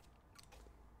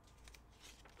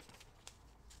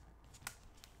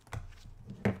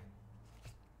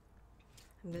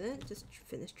 I'm gonna just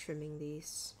finish trimming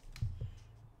these.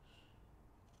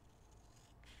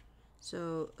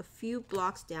 So a few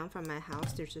blocks down from my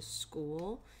house, there's a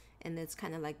school, and it's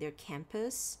kind of like their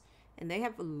campus, and they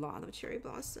have a lot of cherry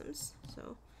blossoms.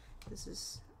 So this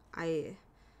is, I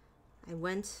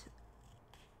went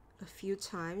a few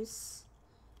times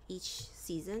each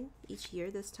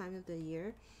year, this time of the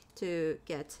year, to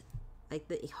get like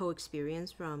the whole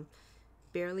experience from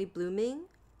barely blooming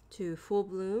to full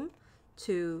bloom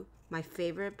to my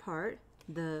favorite part,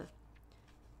 the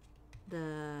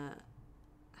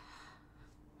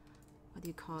what do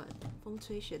you call it? 风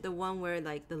吹雪, the one where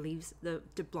like the leaves, the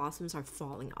blossoms are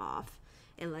falling off,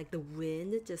 and like the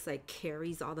wind just like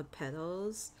carries all the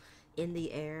petals in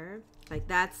the air. Like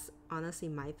that's honestly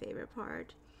my favorite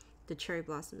part, the cherry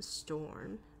blossom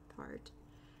storm part.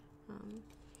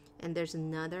 And there's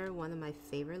another one of my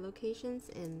favorite locations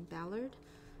in Ballard.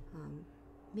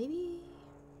 Maybe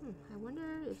I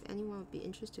wonder if anyone would be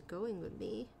interested going with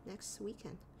me next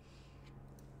weekend.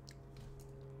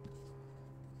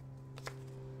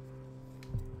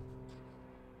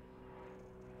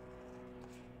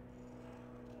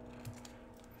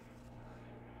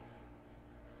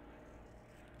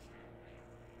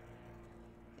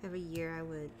 Every year I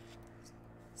would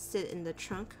sit in the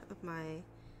trunk of my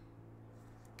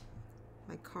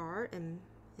car and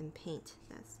paint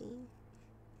that scene.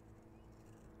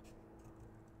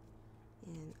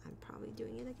 And I'm probably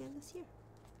doing it again this year.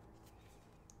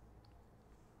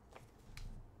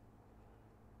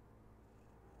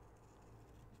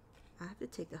 I have to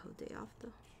take the whole day off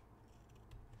though.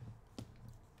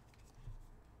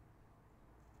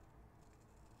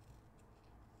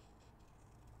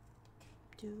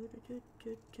 Do do do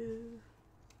do do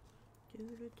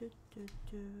do do do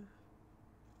do.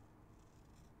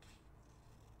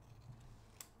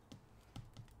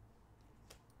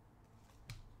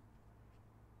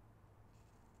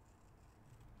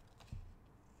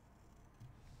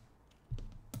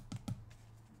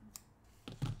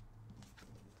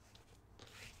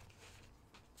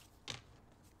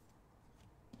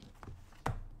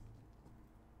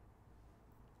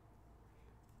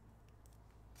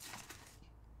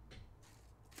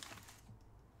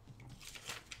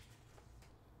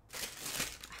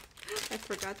 I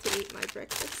forgot to eat my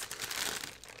breakfast.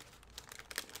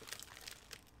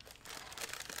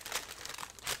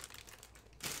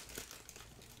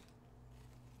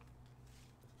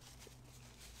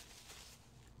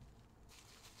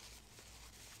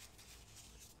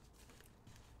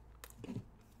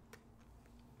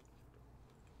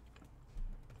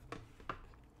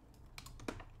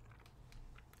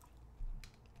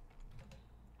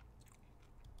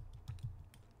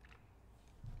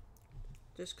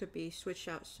 This could be switched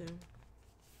out soon.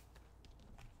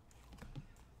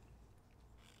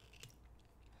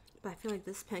 But I feel like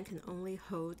this pen can only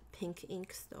hold pink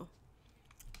inks though,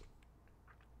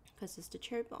 because it's the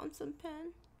cherry blossom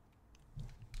pen.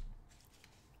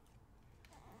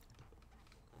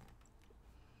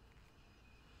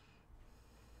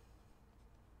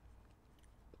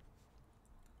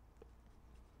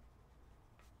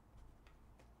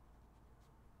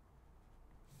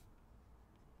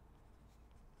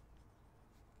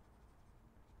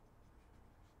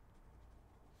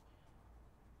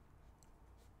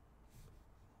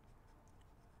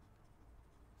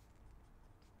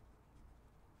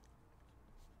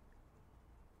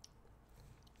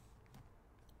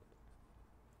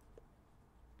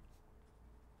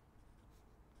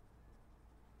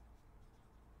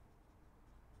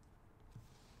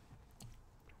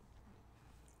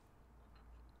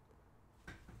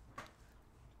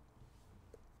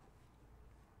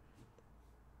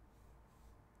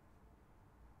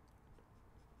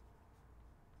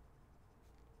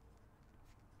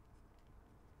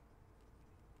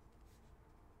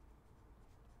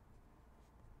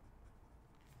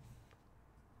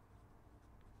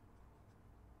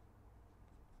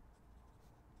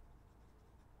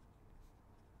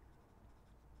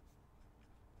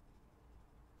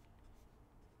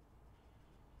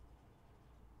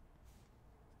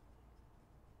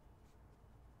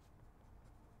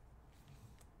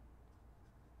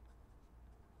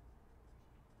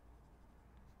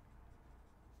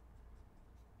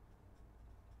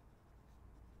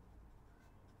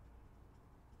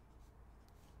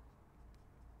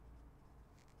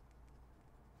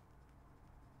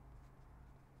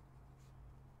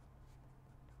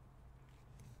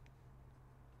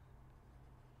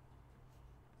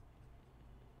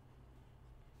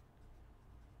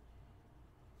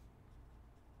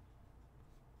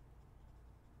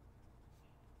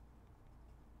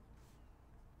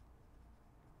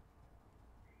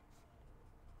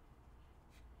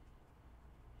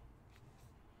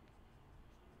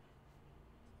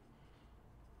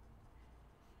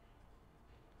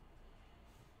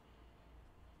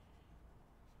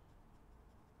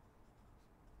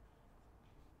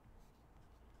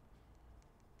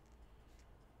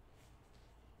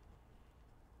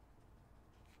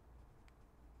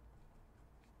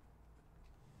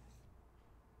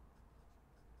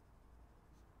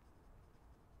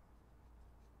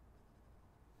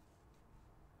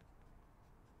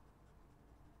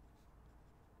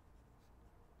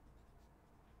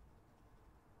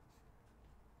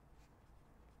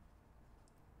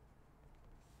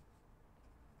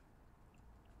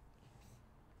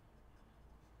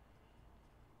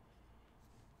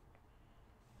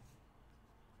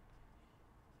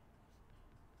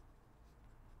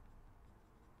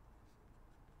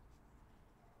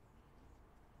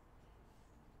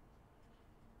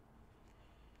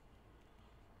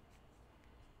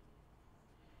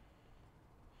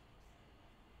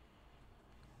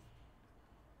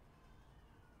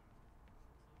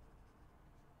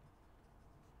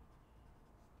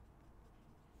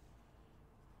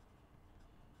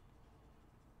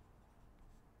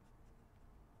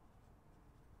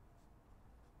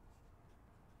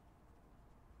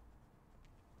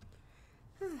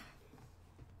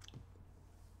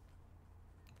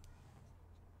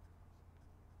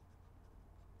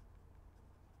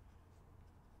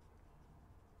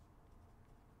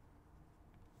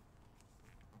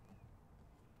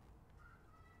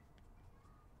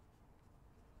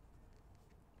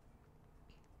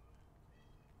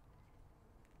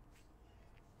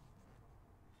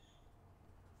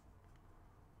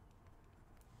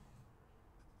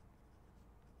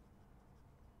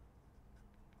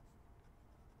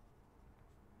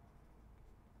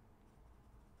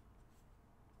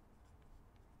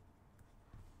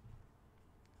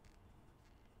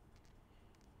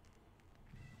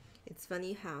 It's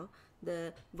funny how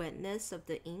the wetness of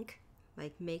the ink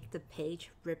like make the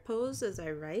page ripples as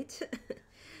I write.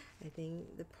 I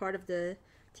think the part of the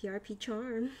TRP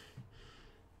charm.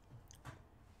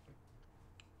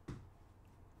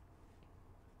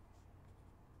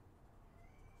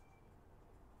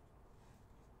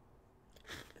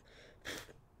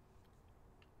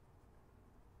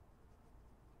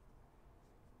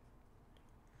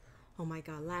 Oh my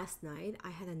god, last night I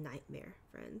had a nightmare,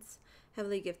 friends.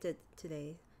 Heavily gifted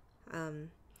today.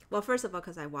 Well, first of all,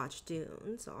 because I watched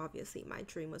Dune, so obviously my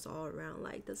dream was all around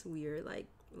like this weird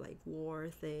like war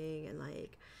thing and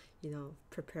like, you know,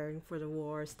 preparing for the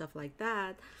war, stuff like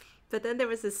that. But then there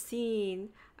was a scene.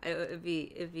 It'd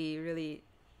be really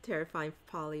terrifying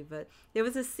for Polly, but there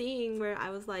was a scene where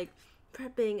I was like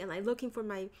prepping and like looking for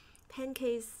my pen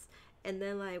case, and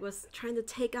then like was trying to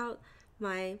take out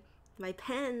my my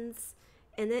pens,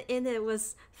 and then in it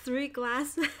was three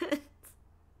glass pens.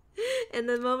 And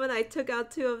the moment I took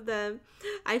out two of them,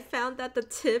 I found that the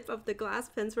tip of the glass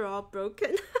pens were all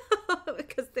broken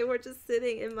because they were just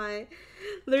sitting in my,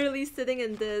 literally sitting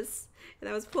in this, and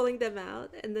I was pulling them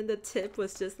out, and then the tip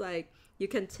was just like, you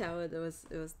can tell it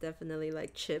was definitely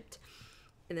like chipped.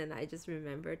 And then I just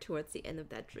remember towards the end of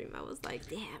that dream, I was like,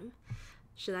 damn,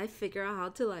 should I figure out how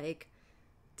to like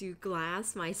do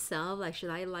glass myself? Like, should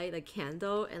I light a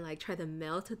candle and like try to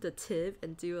melt the tip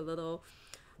and do a little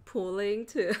pulling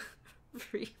to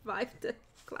revive the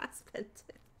glass pen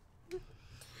tip?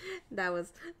 That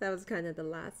was kind of the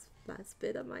last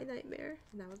bit of my nightmare,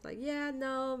 and I was like, yeah,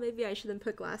 no, maybe I shouldn't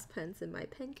put glass pens in my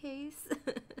pen case.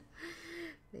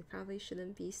 They probably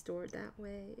shouldn't be stored that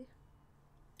way.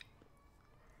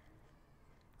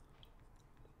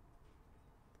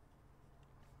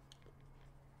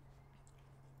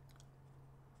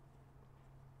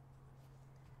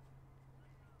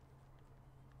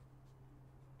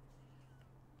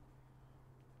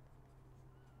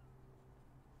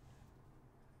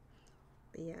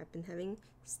 But yeah, I've been having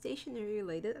stationery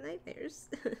related nightmares.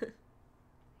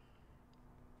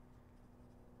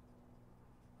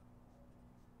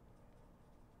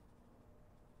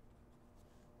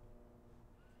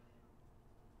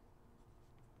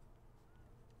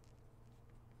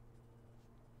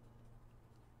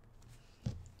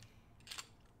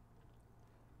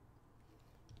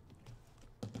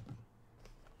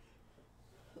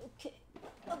 Okay.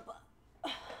 Okay.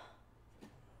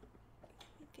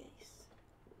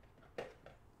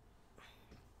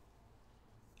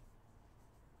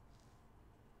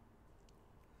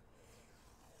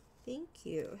 Thank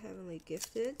you, Heavenly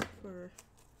Gifted, for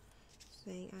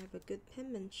saying I have a good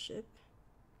penmanship.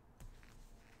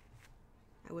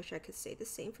 I wish I could say the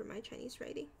same for my Chinese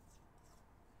writing.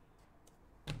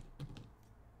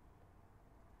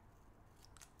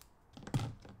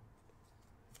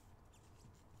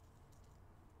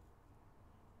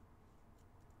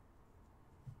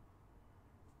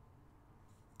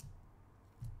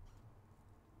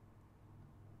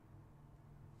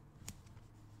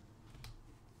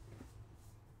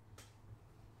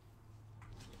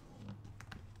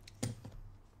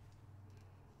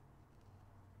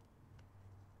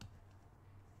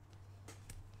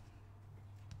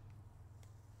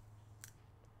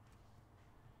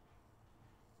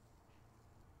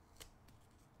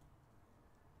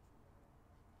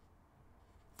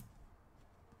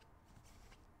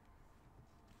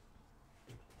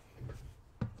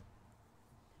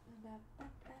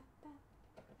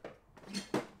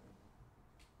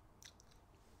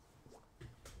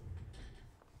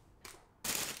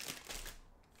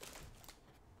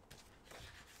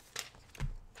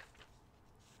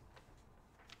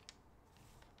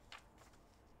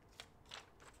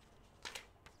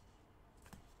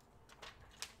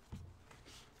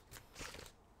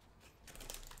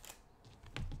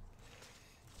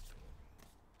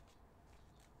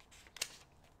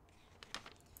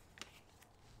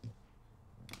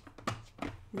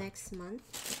 Next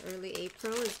month, early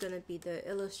April, is going to be the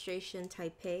Illustration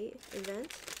Taipei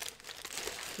event.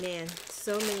 Man,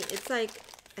 so many. It's like,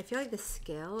 I feel like the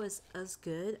scale is as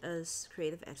good as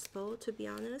Creative Expo, to be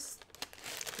honest.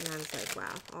 And I was like,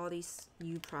 wow, all these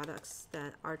new products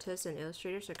that artists and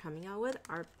illustrators are coming out with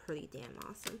are pretty damn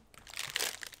awesome.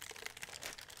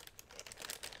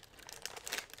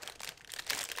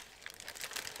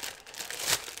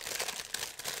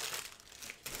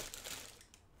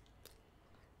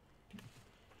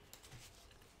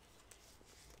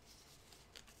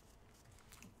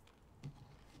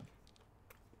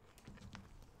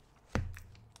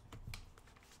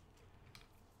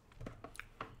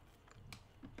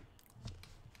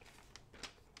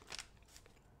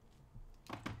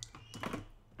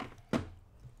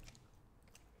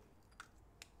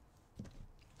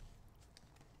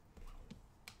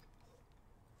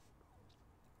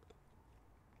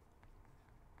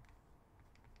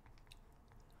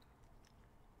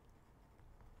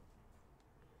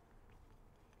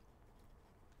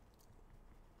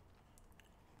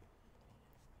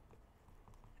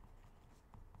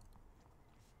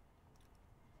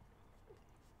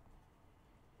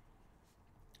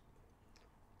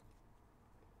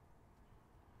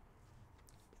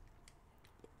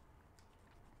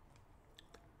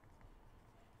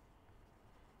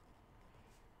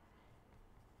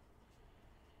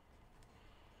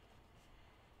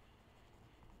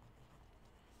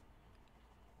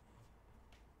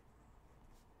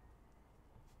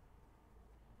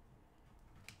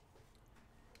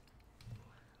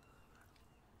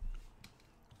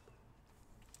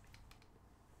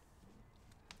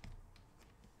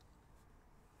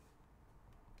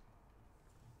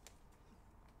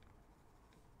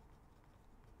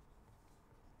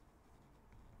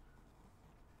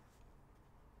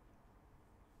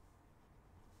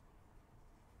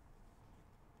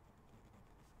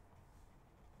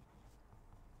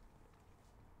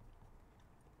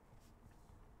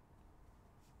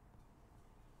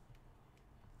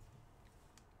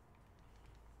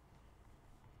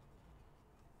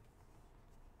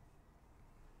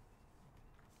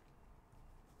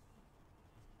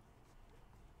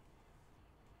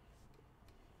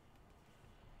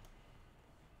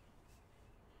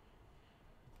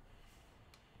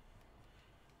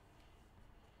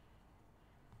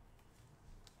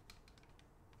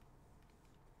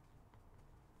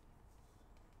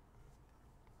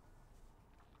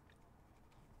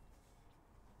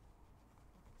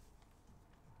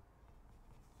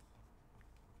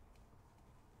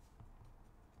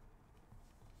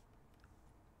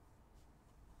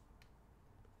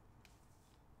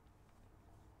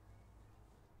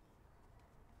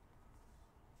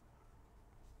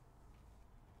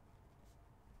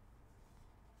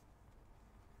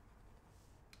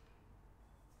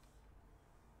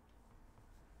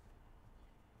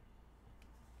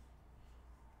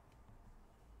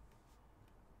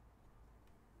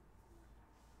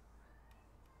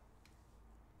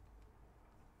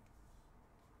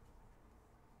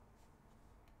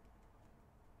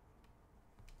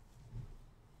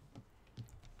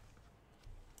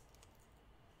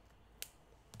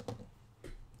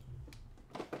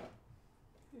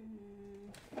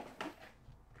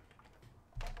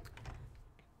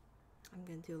 I'm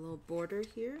gonna do a little border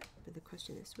here, but the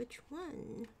question is which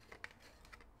one?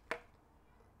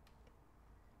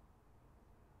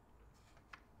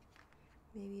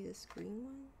 Maybe this green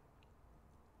one?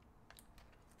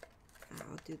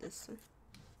 I'll do this one.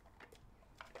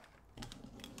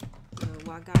 The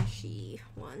Wagashi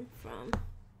one from,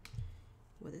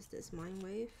 what is this, Mind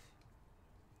Wave?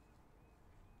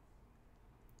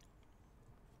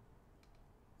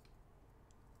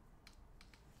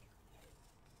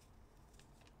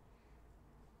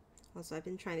 Also, I've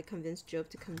been trying to convince Job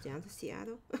to come down to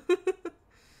Seattle.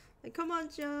 Like, come on,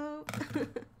 Job.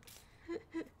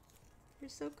 You're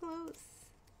so close.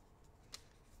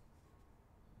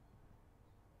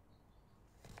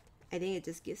 I think it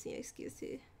just gives me an excuse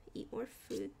to eat more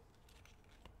food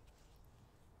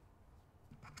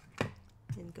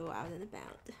and go out and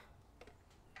about.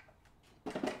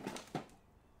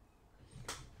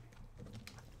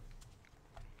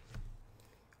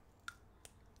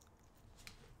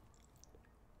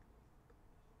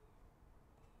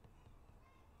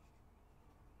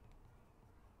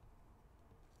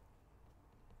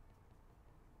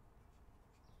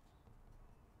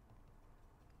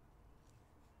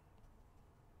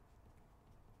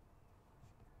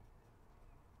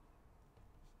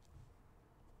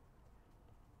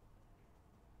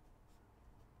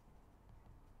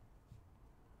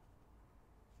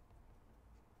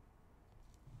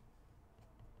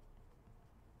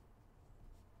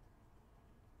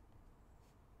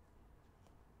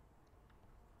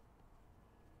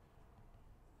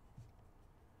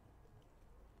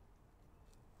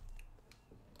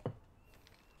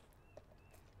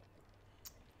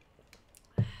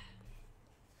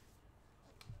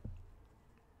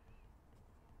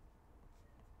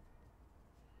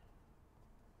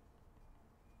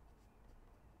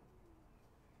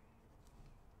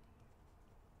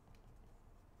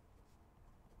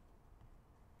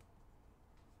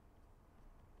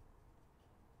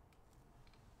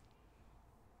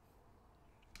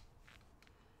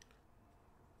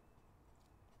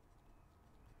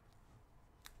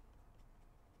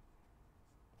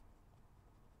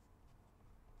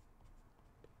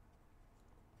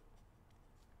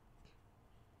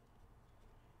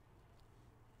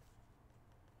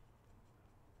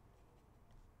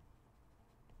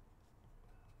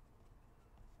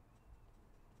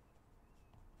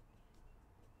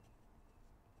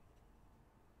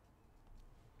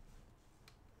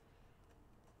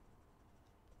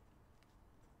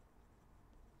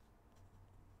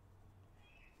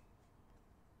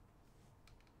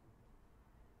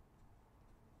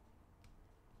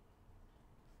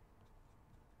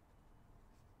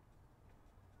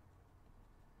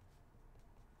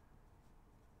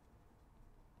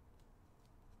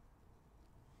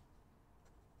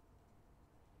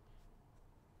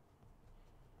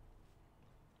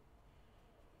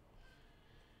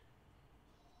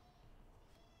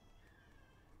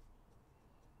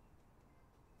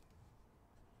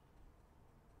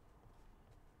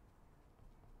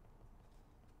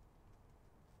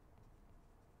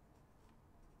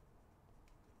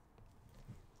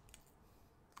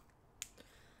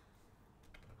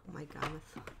 Oh my god,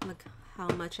 look how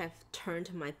much I've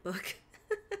turned my book.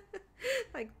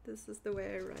 Like, this is the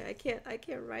way I write. I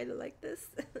can't write it like this.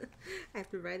 I have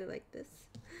to write it like this.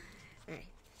 Alright.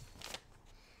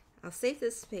 I'll save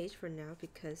this page for now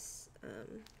because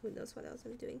who knows what else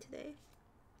I'm doing today.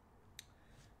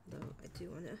 Though I do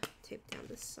want to tape down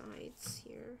the sides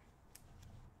here.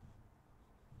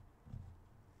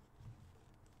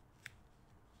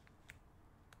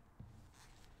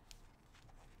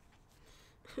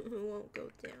 It won't go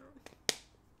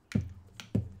down.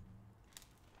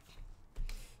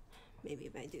 Maybe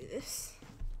if I do this.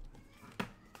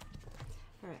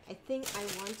 Alright, I think I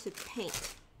want to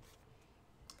paint.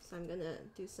 So I'm gonna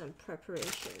do some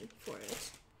preparation for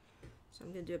it. So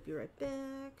I'm gonna be right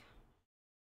back.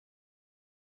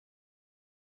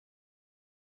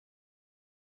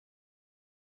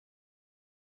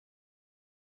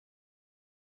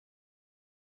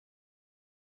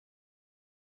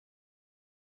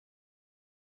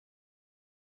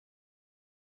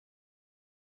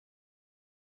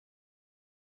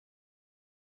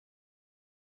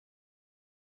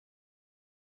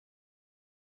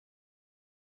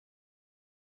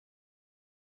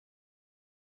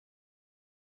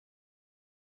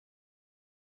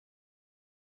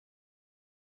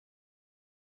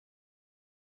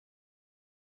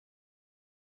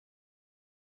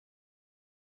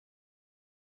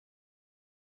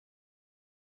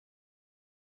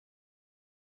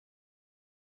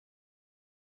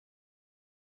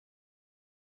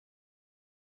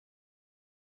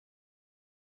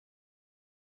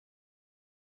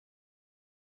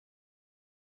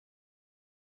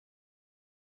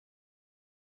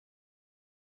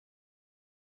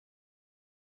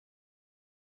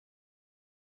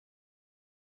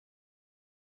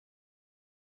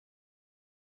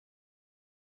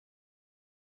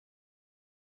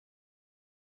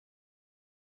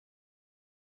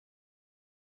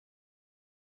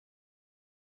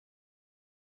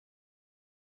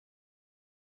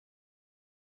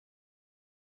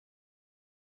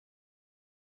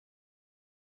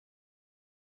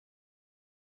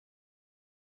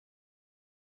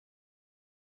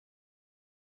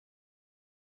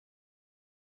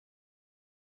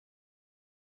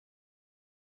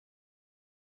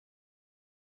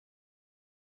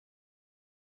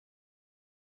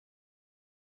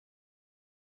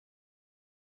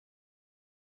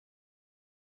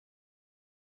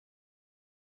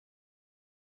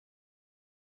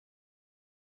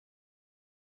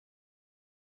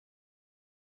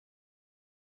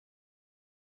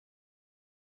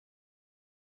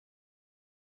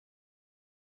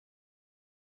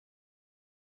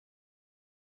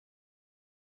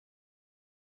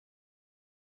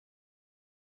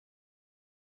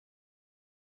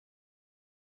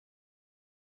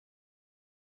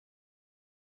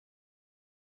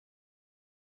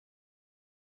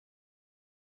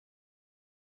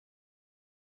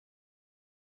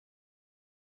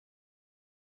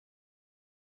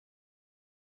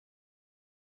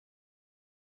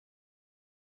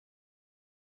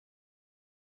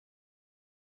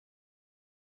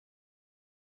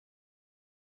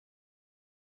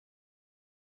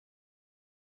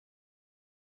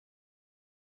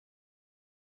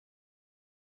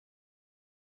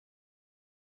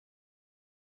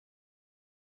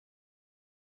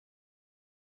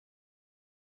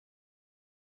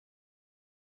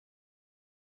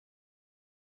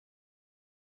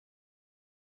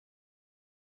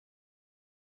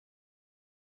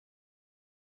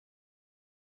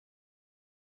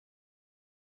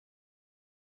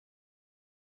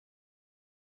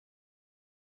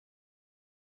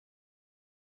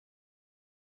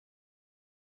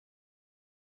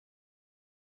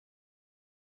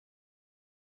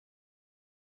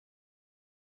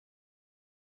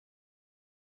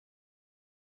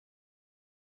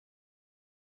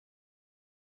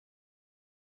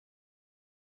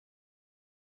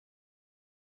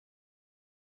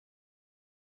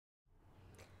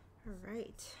 All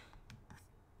right.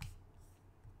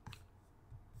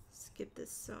 Skip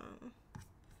this song. I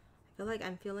feel like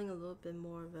I'm feeling a little bit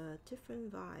more of a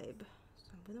different vibe, so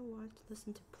I'm gonna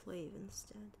listen to Play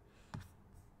instead.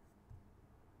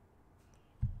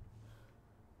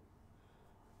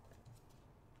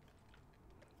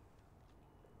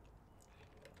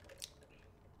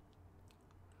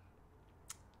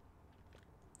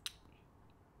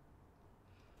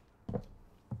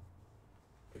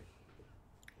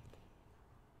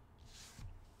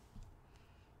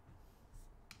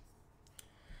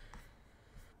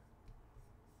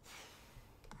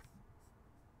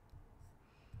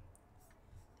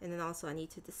 And then also I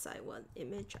need to decide what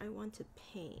image I want to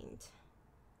paint.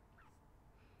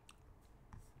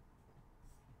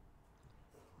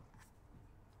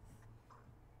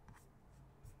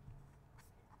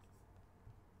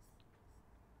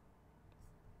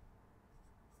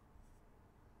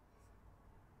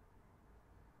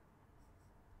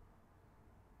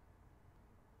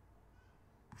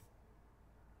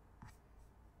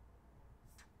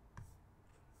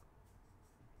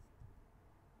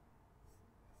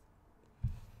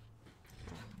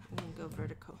 I'm gonna go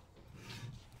vertical.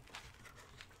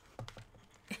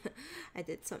 I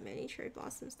did so many cherry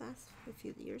blossoms a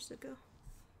few years ago.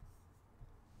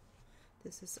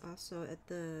 This is also at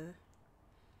the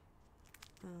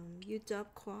UW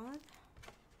Quad.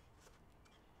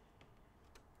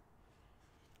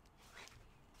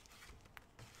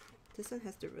 This one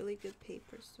has the really good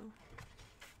paper, so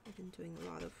I've been doing a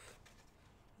lot of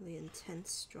really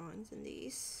intense drawings in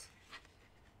these.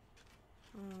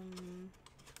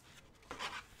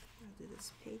 I'll do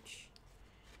this page.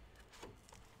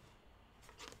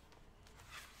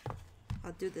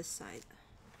 I'll do this side.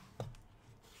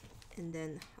 And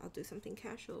then I'll do something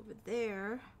casual over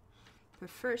there. But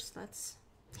first, let's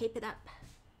tape it up.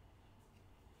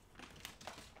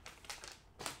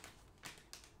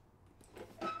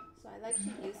 So I like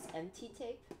to use empty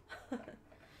tape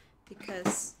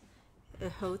because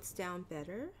it holds down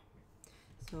better.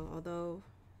 So although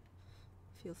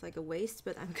it feels like a waste,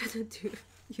 but I'm gonna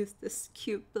use this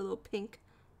cute little pink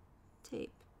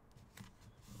tape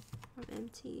from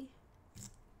MT.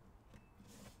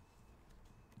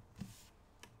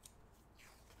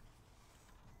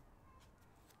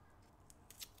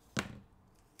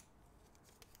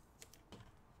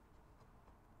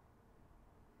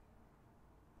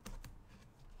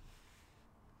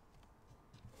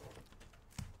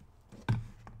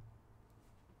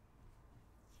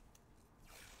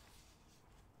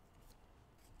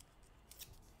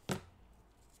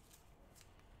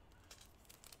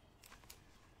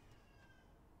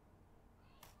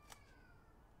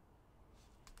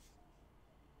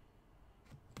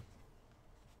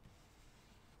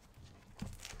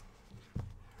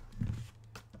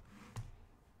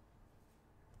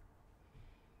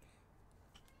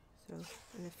 So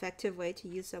an effective way to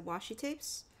use washi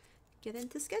tapes, get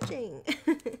into sketching.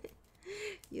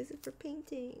 Use it for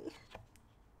painting.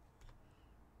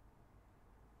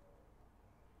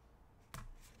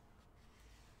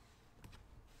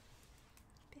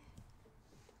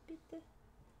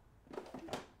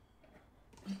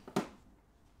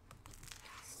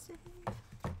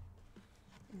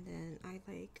 And then I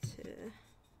like to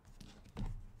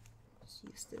just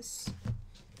use this,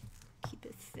 keep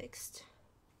it fixed.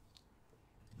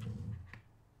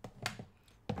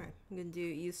 Alright, I'm gonna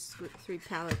use 3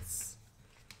 palettes.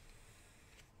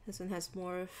 This one has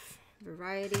more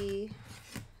variety.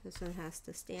 This one has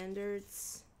the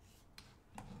standards.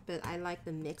 But I like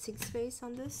the mixing space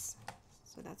on this,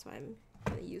 so that's why I'm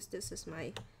gonna use this as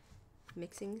my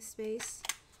mixing space.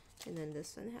 And then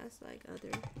this one has like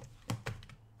other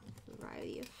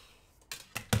variety of.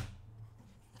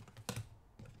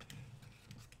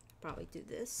 Probably do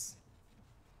this.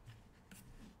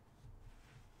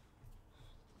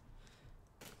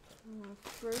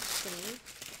 First thing,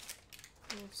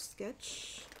 we'll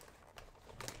sketch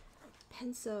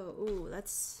pencil. Ooh,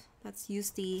 let's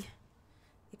use the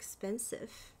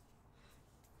expensive.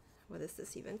 What is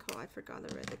this even called? I forgot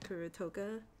already. The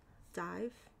Kurotoga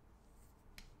Dive.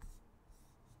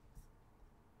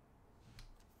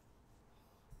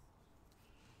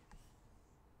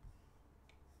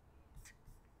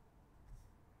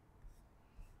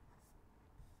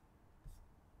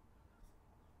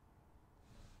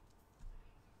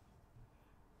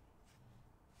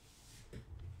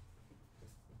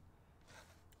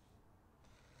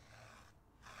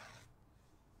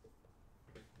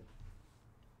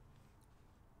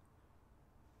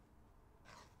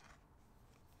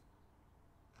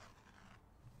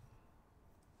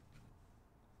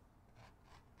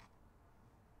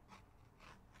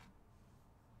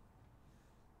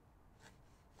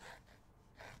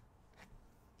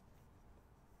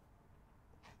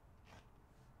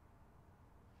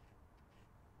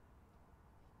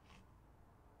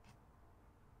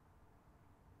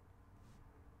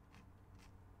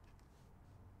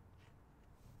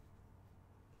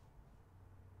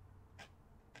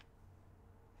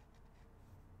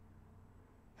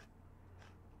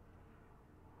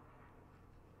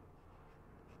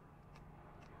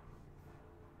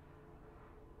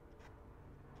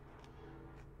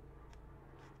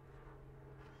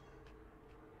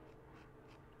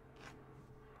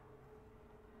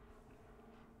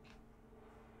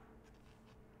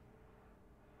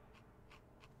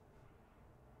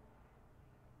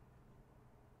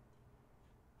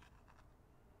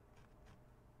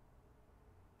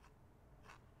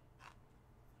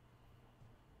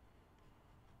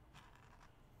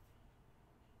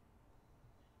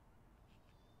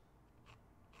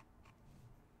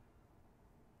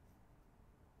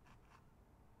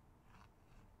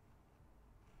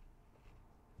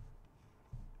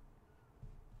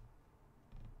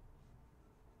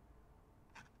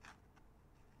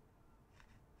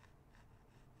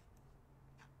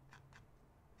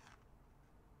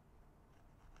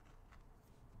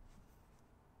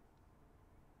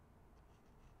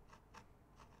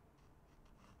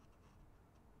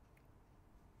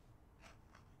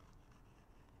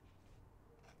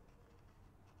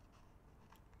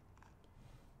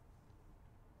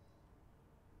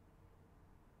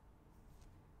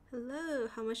 Hello,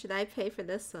 how much did I pay for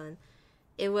this one?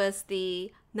 It was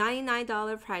the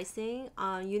 $99 pricing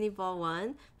on Uniball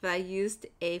 1, but I used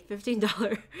a $15,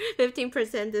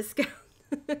 15% discount.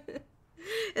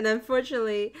 And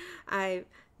unfortunately, I,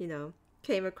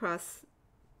 came across,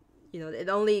 it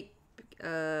only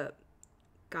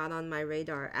got on my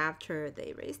radar after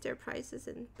they raised their prices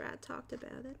and Brad talked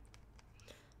about it.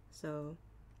 So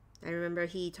I remember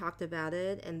he talked about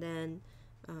it, and then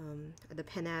the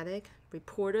Pen Addict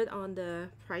reported on the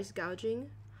price gouging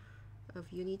of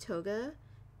Unitoga,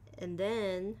 and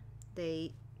then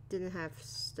they didn't have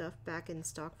stuff back in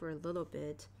stock for a little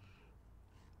bit,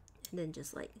 and then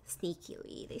just like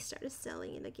sneakily they started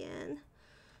selling it again,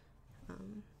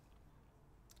 and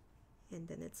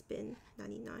then it's been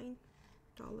 $99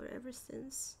 ever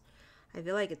since. I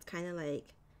feel like it's kind of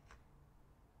like,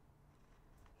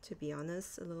 to be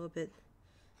honest, a little bit.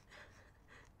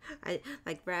 I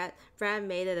like Brad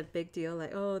made it a big deal,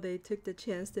 like, oh, they took the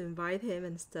chance to invite him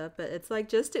and stuff, but it's like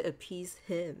just to appease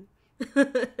him.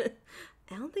 I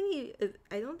don't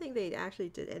think they actually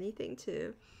did anything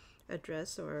to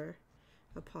address or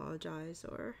apologize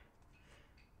or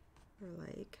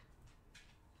like,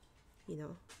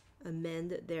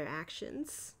 amend their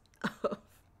actions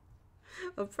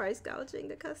of price gouging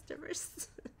the customers.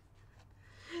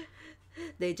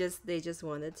 They just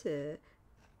wanted to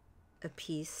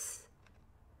appease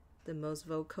the most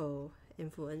vocal,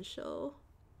 influential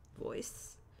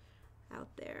voice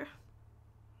out there.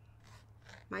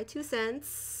 My 2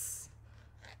 cents.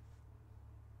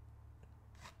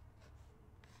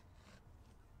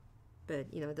 But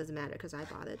it doesn't matter because I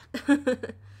bought it.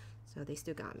 So they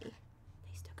still got me.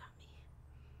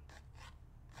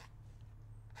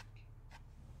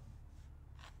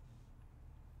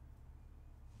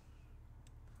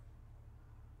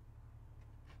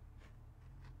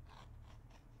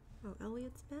 Oh,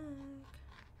 Elliot's back.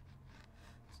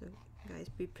 So guys,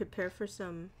 be prepared for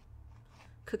some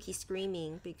Cookie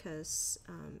screaming because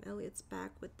Elliot's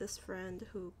back with this friend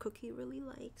who Cookie really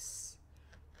likes.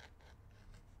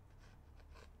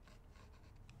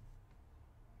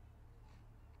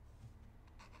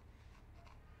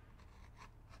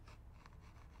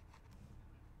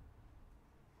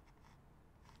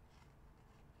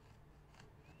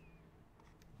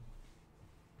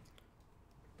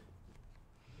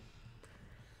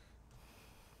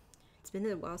 It's been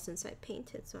a while since I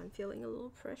painted, so I'm feeling a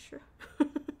little pressure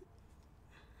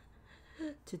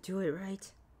to do it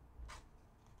right.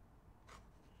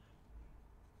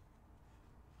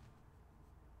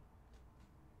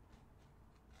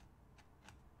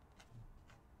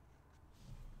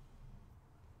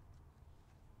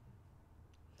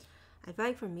 I feel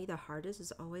like for me the hardest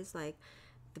is always like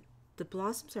the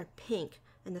blossoms are pink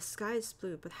and the sky is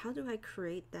blue, but how do I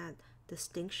create that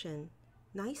distinction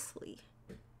nicely?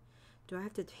 Do I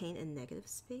have to paint a negative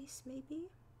space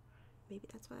maybe? Maybe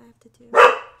that's what I have to do.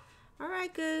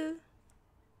 Alright, Goo.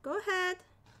 Go ahead.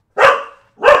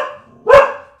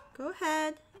 Go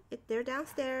ahead. They're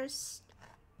downstairs.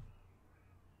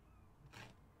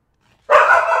 Boy.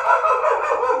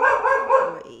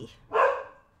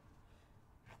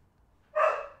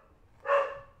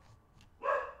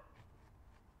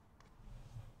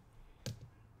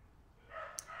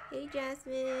 Hey,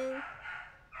 Jasmine.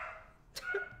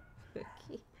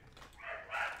 Okay.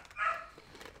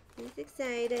 He's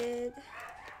excited.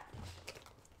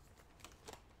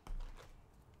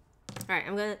 All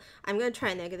right, I'm gonna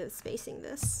try negative spacing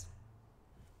this.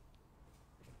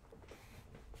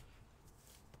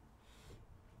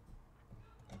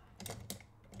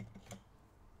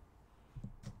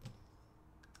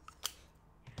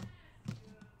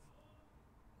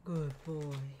 Good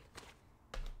boy.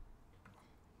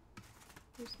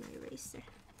 Here's my eraser.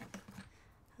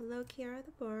 Hello, Kiara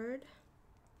the bird.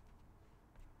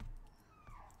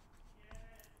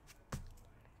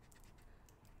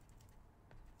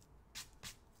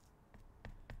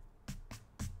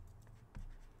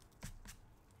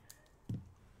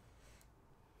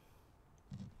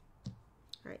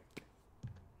 All right.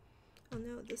 Oh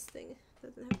no, this thing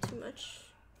doesn't have too much.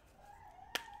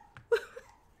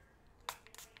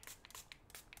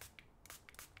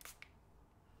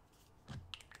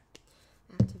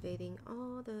 Activating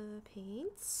all the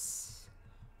paints.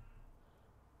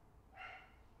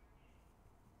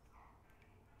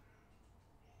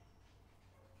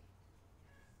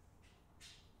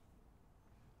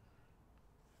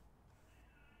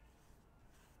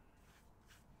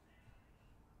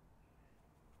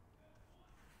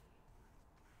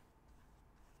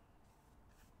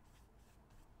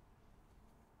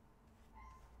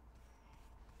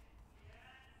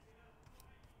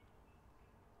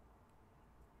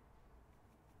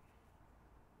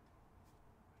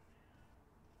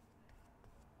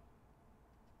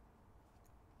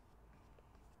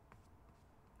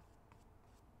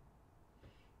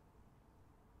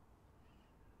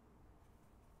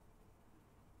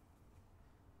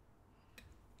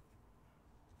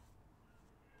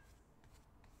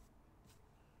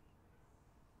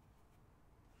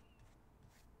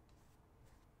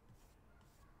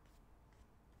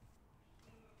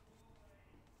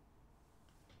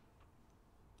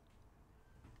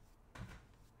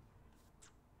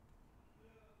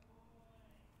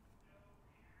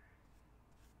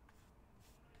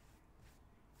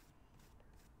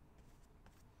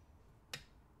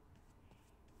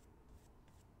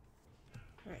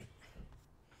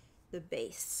 the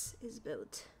base is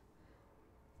built.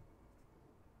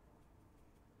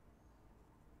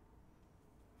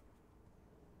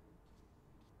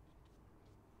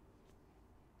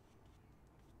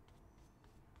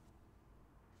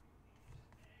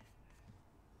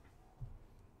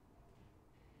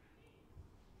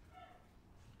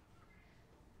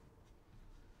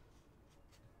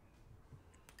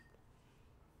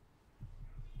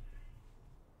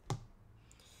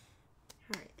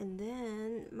 Alright, and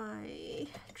then my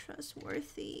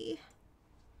trustworthy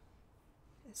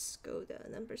Skoda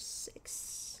number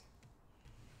 6.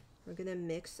 We're gonna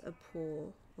mix a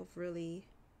pool of really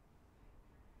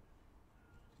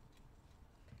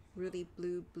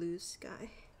blue sky.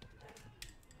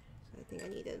 So I think I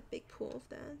need a big pool of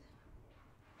that.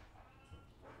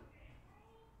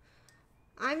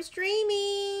 I'm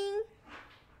streaming!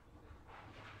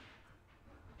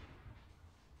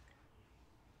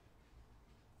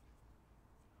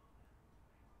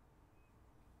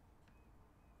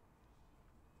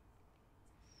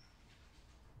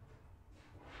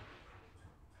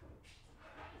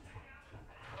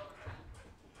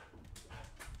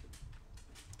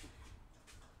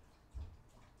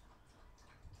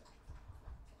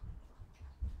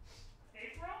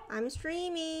 I'm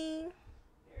streaming.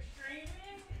 You're streaming?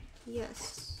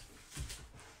 Yes.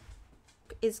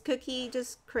 Is Cookie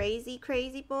just crazy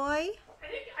boy?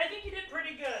 I think you did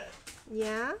pretty good.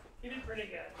 Yeah? You did pretty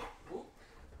good. Ooh.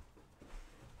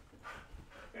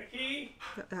 Cookie?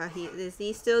 Is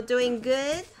he still doing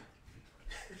good?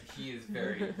 He's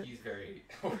very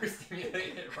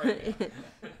overstimulated right now.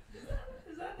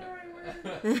 Is that the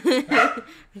right word?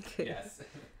 Yes.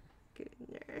 Good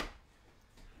nerd.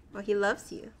 Well, he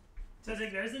loves you. So I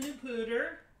think there's a new pooter.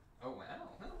 Oh wow,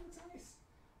 oh, that's nice.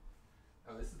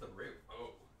 Oh, this is the roof.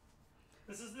 Oh.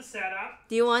 This is the setup.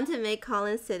 Do you want to make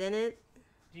Colin sit in it?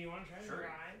 Do you want to try to Sure.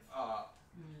 drive?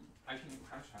 I can.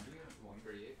 How much time do you have?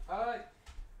 1:38.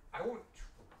 I won't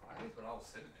try, but I'll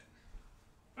sit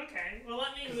in it. Okay. Well,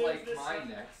 let me Cause move like this. my up.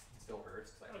 neck still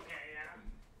hurts. Cause I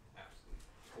absolutely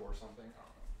tore something. I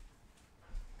don't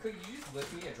know. Could you just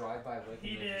lift me a drive-by lick?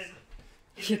 He did. Just...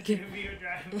 He did give you a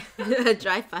drive. A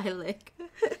drive-by lick.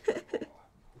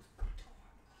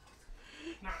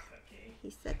 Not Cookie.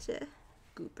 He's such a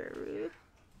gooberoo.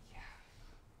 Yeah.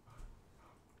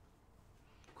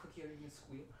 Cookie, are you gonna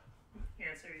squeal?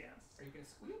 Answer yes. Are you gonna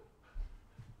squeal?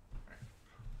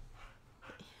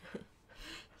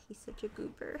 He's such a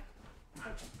goober.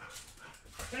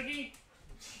 Cookie.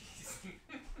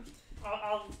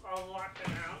 I'll lock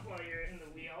them out while you're in the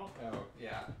wheel, Oh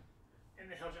yeah. and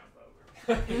then he'll jump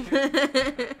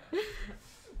over.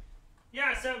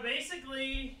 Yeah. So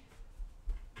basically.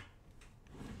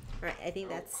 Right, I think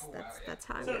Oh, that's wow, yeah. that's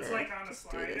how I'm So gonna it's like on a just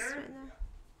do this slider? right now.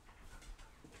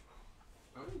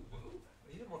 Oh, whoa.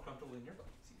 You get more comfortable in your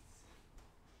bucket seats.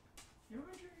 Your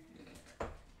dream. Yeah.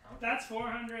 That's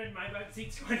 400. My butt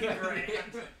seat's 20 grand.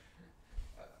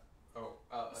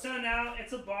 So now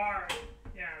it's a bar.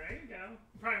 Yeah, there you go.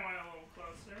 You probably want it a little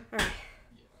closer. Alright.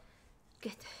 Yeah.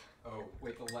 Good. Oh,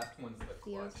 wait, the left one's the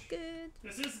Feels clutch. good.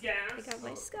 This is gas. I got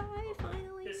my Oh. sky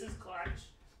finally. This is clutch.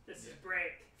 This is Yeah.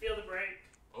 brake. Feel the brake.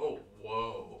 Oh,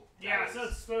 whoa. Yeah, That so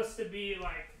is it's supposed to be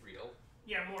like, real.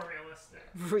 yeah, more realistic.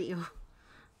 real. I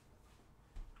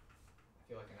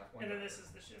feel like enough one. And then this is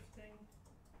the shifting.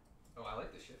 Oh, I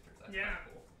like the shifters. That's Yeah. kinda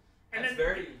cool. And That's then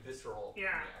very visceral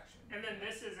yeah. reaction. And then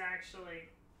this is actually,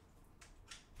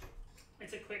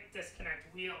 it's a quick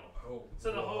disconnect wheel. Oh.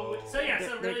 So the whole, whoa. so yeah, They're,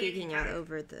 so they're really you geeking can out kind of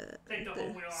over the take the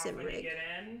whole wheel off sim when you rig. get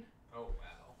in, Oh,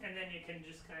 wow. and then you can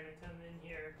just kind of come in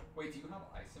here. Wait, do you have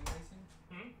iSim Racing?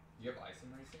 Hmm? Do you have iSim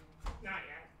Racing? Not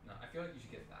yet. No, I feel like you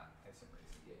should get that iSim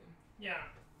Racing game. Yeah,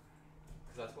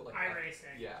 Because that's what like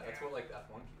iRacing. Yeah, that's what like the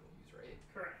F1 people use, right?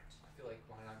 Correct. I feel like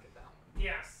why not get that one?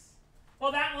 Yes.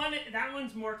 Well, that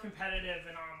one's more competitive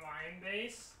and online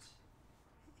based.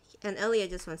 And Elliot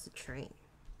just wants to train.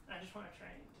 I just want to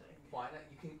train. Why not?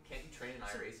 Can't you train in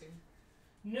iRacing?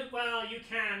 No, well, you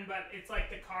can, but it's like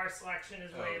the car selection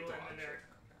is way dog limited. shit.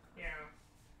 Okay.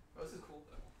 Yeah. Oh, this is cool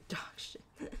though. Dog shit.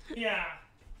 Yeah.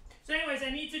 So, anyways, I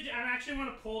actually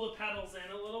want to pull the pedals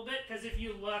in a little bit because if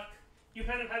you look, you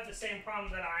kind of have the same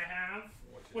problem that I have,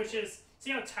 which is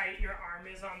see how tight your arm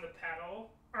is on the pedal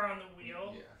or on the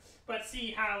wheel. Yeah. But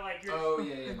see how like your Oh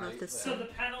yeah. I love this so the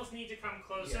pedals need to come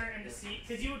closer Yeah, and the yeah. seat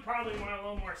because you would probably want a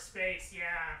little more space. Yeah.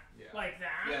 Yeah. Like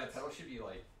that. Yeah, the pedal should be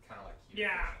like kind of like here.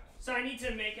 Yeah. So I need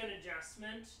to make an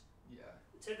adjustment Yeah.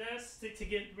 to this to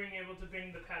being able to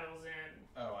bring the pedals in.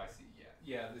 Oh, I see. Yeah.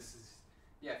 Yeah. This is.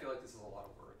 Yeah, I feel like this is a lot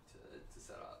of work to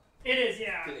set up. It is,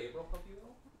 yeah. Did April help you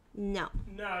though? No.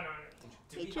 No.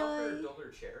 Did Hey, we help her Joy. build her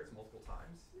chairs multiple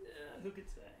times? Who could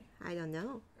say? I don't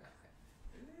know.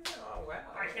 Oh wow!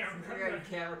 I can't remember. You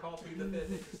can't recall Plead the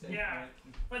Fifth. Interesting. Yeah. Right.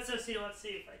 Let's see if I.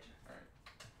 Alright.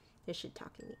 You should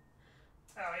talk to me.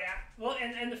 Oh yeah. Well,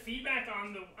 and the feedback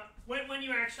on the when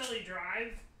you actually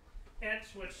drive it,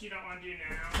 which you don't want to do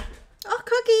now. Oh,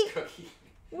 Cookie! Cookie.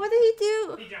 What did he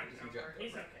do? He jumped over.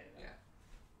 He's okay. Yeah.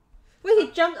 Wait,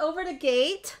 he jumped over the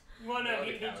gate? Well, no, No,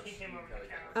 he the couch. came over the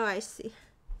couch. Oh, I see.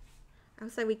 I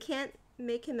was like, we can't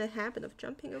make him a habit of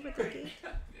jumping over the gate.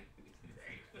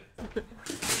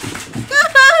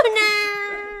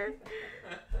 Governor!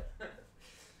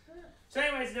 So,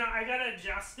 anyways, no, I gotta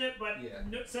adjust it, but Yeah.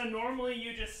 so normally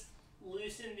you just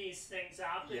loosen these things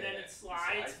up and then it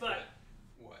slides, but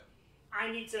what? I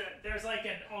need to. There's like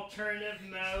an alternative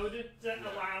mode that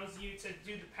allows you to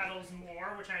do the pedals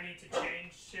more, which I need to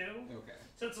change to. Okay.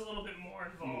 So it's a little bit more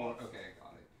involved. Okay,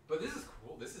 got it. But this is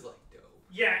cool. This is like dope.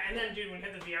 Yeah, and then dude, when you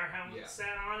have the VR helmet Yeah.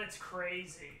 set on, it's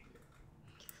crazy.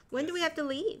 When do we have to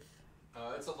leave?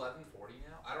 It's 11:40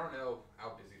 now. I don't know how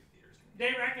busy the theater's gonna be.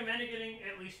 They recommended getting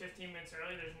at least 15 minutes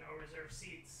early. There's no reserved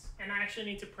seats, and I actually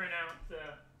need to print out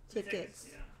the Tickets.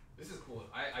 Yeah. This is cool.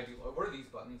 I do. What are these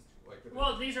buttons? Like.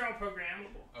 Well, these are all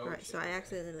programmable. Oh, Right, shit, so I okay.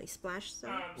 accidentally splashed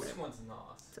some. Which one's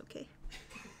not? It's okay.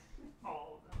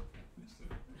 All of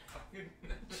them.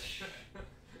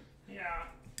 Yeah.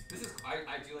 This is.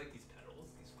 I do like these pedals.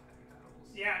 These flappy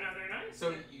pedals. Yeah, no, they're nice.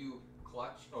 So you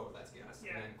clutch. Oh, that's gas.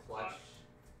 Yeah, And then clutch.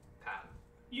 Paddle.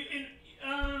 You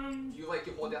You like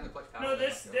you hold down the clutch paddle. no, and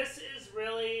this let go. this is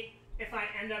really if I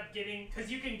end up getting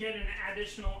because you can get an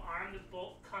additional arm. The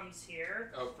bolt comes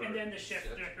here, Oh, for and then the shifter.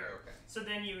 Oh, okay. So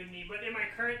then you would need. But in my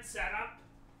current setup,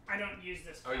 I don't use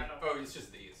this pedal. It's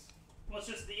just these. Well, it's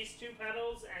just these two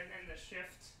pedals and then the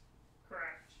shift.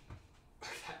 Correct.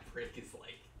 That brake is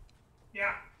like.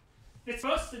 Yeah. It's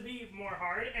supposed to be more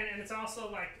hard, and it's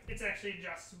also like it's actually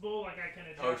adjustable. Like I can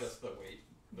adjust. Oh, just the weight.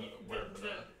 The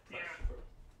yeah.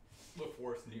 The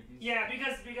force newtons. Yeah,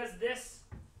 because this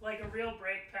like a real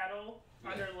brake pedal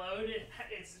under load,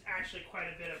 it's actually quite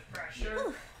a bit of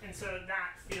pressure, and so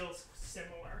that feels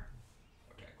similar.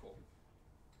 Okay, cool.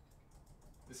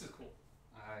 This is cool.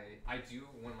 I do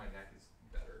when my neck is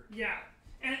better. Yeah,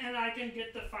 and I can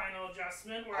get the final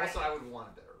adjustment where Also, I would want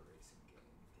a better racing game.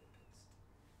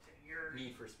 you're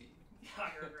Need for Speed.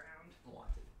 underground.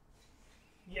 Wanted.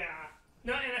 Yeah.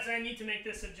 No, and so I need to make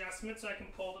this adjustment so I can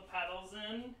pull the pedals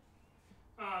in.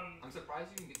 I'm surprised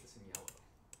you didn't get this in yellow.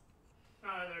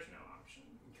 There's no option.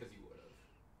 Because you would have.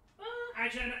 I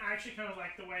actually kind of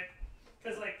like the white,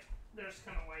 because like there's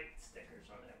kind of white stickers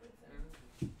on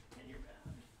everything, and you're bad.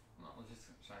 Well, I was just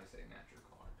trying to say match your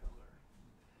car color.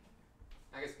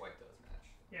 I guess white does match.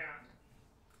 Yeah.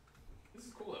 This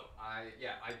is cool though. I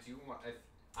do want.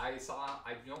 I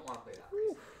don't want to play that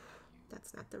Ooh. racing game that you.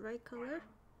 That's not the right color.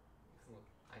 Look,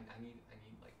 I need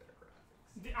like better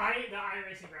graphics. The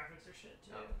iRacing graphics are shit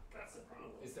too. Oh. That's the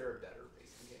problem. Is there a better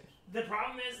racing game? The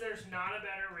problem is there's not a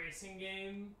better racing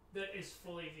game that is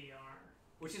fully VR.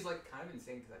 Which is like kind of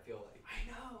insane because I feel like. I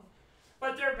know.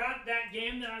 But they're about that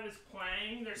game that I was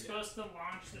playing. They're supposed to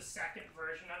launch the second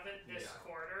version of it this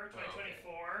quarter,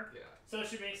 2024. Yeah. So it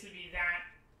should basically be that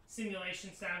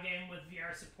simulation style game with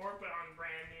VR support, but on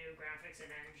brand new graphics and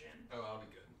engine. Oh, that'll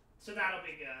be good. So that'll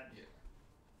be good. Yeah.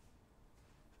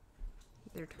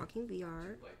 They're talking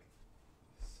VR. Like,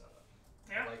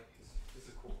 Yeah. Like this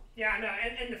is cool. Yeah, no,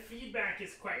 and the feedback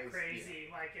is quite crazy.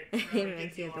 Like it It really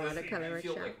reminds gives you me a of the lot of watercolor feedback. Do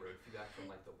you feel workshop. like road feedback from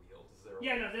like the wheels? Is there?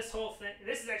 Yeah, no, this whole thing.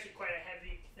 This is actually quite a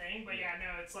heavy thing, but yeah,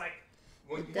 no, it's like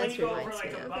When It you, when does you go remind over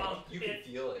like me a of bump, you can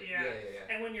feel it. Yeah.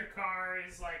 Yeah. And when your car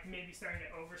is like maybe starting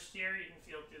to oversteer, you can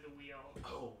feel it through the wheel.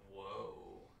 Oh, whoa.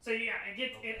 So yeah,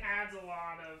 it adds a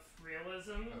lot of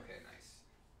realism. Okay, nice.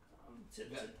 To,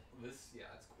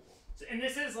 That's cool. and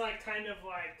this is like kind of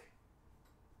like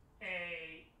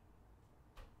a.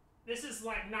 This is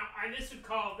like not.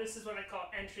 This is what I call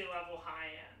entry level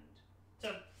high end.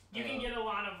 So you can get a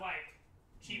lot of like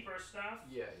cheaper stuff.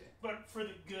 Yeah. But for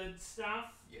the good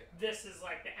stuff, this is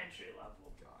like the entry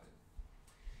level. Got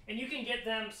it. And you can get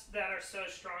them that are so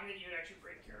strong that you would actually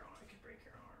break your arm. It could break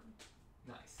your arm.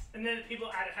 Nice. And then people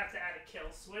have to add a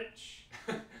kill switch.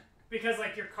 Because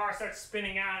like your car starts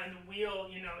spinning out and the wheel,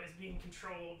 is being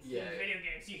controlled through the video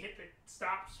game. So you hit the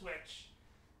stop switch.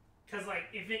 Because like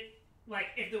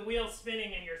if the wheel's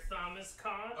spinning and your thumb is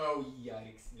caught. Oh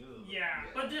yikes! Ugh. Yeah.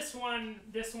 But this one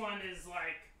is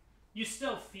like you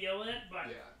still feel it,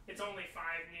 but it's only 5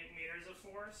 newton meters of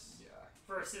force. Yeah.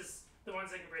 Versus the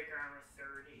ones that can break your arm are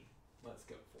 30. Let's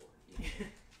go 40.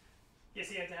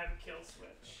 Yes, you have to have a kill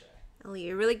switch. Okay. Oh,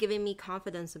 you're really giving me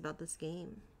confidence about this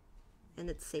game. And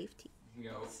its safety. You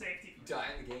know, Safety. you die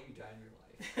in the game, you die in your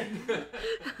life. I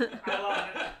love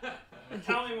it.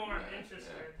 Tell me more. I'm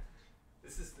interested.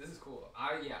 This is cool.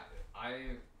 I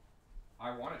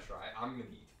want to try it. I'm gonna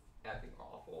be effing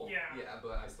awful. Yeah. Yeah,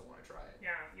 but I still want to try it.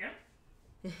 Yeah.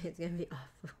 It's gonna be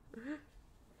awful.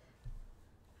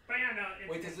 But yeah, no.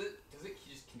 Wait, does it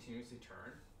just continuously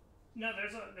turn? No,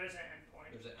 there's an end point.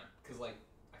 There's an end, because like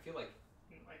I feel like a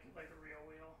real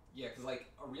wheel. Yeah, because like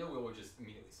a real wheel would just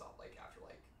immediately stop like after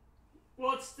like.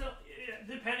 Well, it's still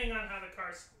depending on how the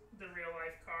real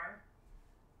life car.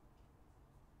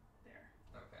 There.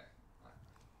 Okay.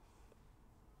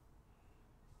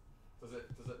 Does it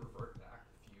revert back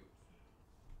if you?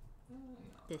 No.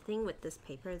 The thing with this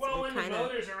paper is Well, it when kind the of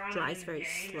motors are on dries in very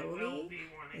game, slowly, it will be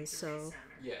wanting and to so recenter.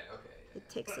 Yeah. Okay. Yeah. it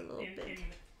takes a little bit.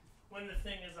 When the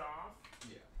thing is off,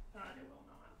 Yeah. it will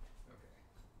not. Okay.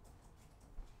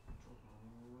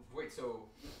 Wait. So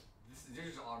this is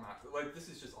just automatic. Like this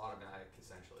is just automatic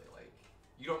essentially. Like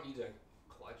you don't need to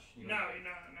clutch. No.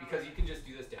 Because you can just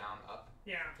do this down up.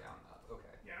 Yeah. Down up.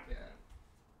 Okay. Yeah. Yeah.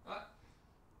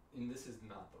 And this is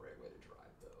not the right way to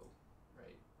drive though,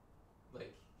 right?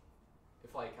 Like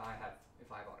if I bought a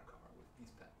car with these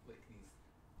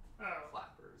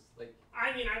flappers, like.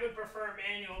 I mean, I would prefer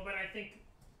manual, but I think.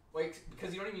 Like,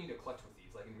 because you don't even need to clutch with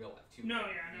these, like in real life too. No,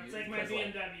 yeah, no. It's like my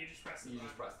BMW, you just press the button. You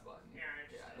just press the button. Yeah,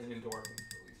 and endorphins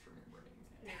released from your brain.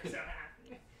 You're so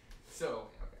happy.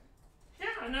 So, okay.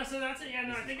 Yeah, no, so that's it. Yeah,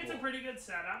 no, I think cool. it's a pretty good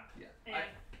setup. Yeah.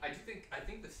 And I think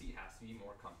the seat has to be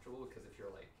more comfortable because if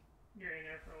you're like. You're in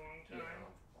there for a long time.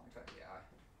 Yeah, long time, yeah.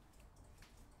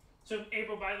 So,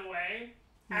 April, by the way,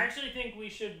 I actually think we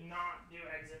should not do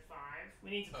exit 5. We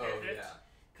need to pivot. Oh, yeah.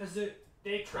 Because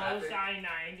they closed Traffic.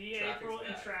 I-90, April,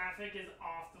 and bad. traffic is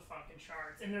off the fucking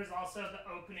charts. And there's also the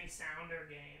opening Sounder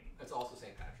game. It's also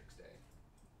St. Patrick's Day.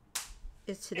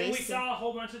 Is And today we saw a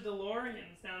whole bunch of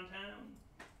DeLoreans downtown.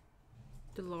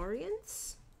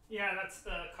 DeLoreans? Yeah, that's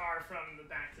the car from the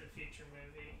Back to the Future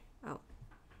movie. Oh.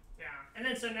 Yeah. And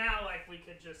then so now, like, we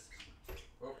could just...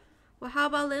 Well, how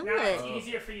about Now it's Limlet?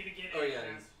 easier for you to get Oh, in. yeah.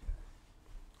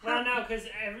 Well, no, because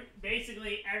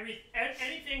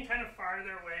anything kind of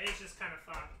farther away is just kind of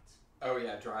fucked. Oh,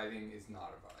 yeah, driving is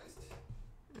not advised.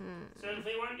 So if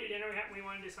we want to do dinner, we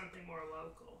want to do something more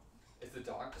local. Is the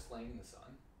dog just laying in the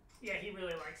sun? Yeah, he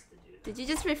really likes to do that. Did you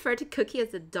just refer to Cookie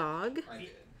as a dog? I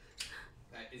did.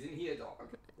 Isn't he a dog?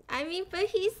 I mean, but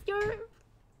he's your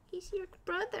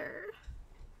brother.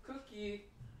 Cookie.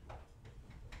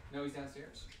 No, he's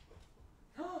downstairs.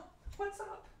 What's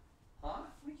up? Huh?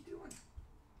 What are you doing?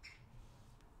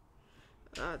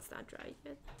 Oh, it's not dry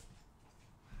yet.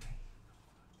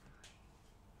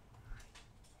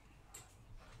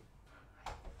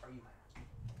 Are you happy?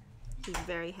 He's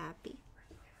very happy.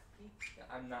 Yeah,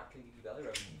 I'm not gonna give you belly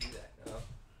rub when you do that. No.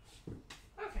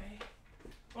 Okay.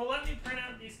 Well, let me print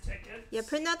out these tickets. Yeah,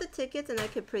 print out the tickets and I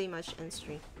could pretty much end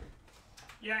stream.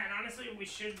 Yeah, and honestly, we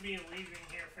should be leaving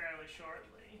here fairly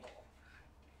shortly.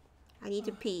 I need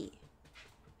to pee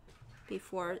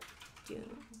before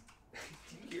June. Do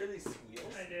you hear these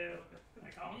squeals? I do. I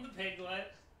call him the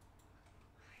piglet.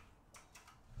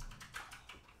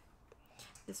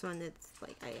 This one, it's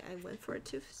like I went for it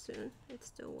too soon. It's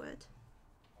still wet.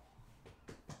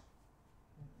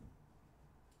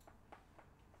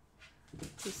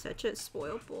 He's such a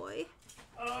spoiled boy.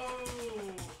 Oh!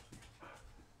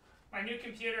 My new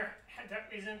computer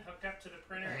isn't hooked up to the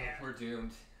printer yet. We're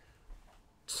doomed.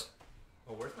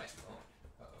 Oh, where's my phone?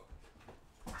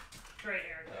 Uh-oh. It's right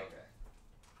here. Okay.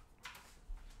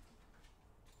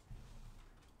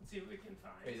 Let's see what we can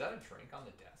find. Wait, is that a drink on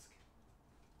the desk?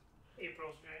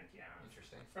 April's drink, yeah.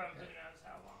 Interesting. From Okay. who knows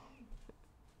how long.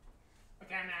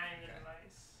 Okay, I'm adding the Okay.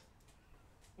 device.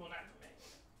 We'll never make it.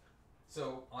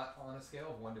 So, on a scale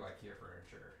of 1 to IKEA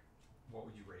furniture, what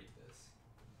would you rate this?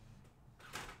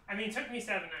 I mean, it took me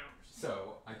 7 hours.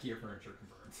 So, IKEA furniture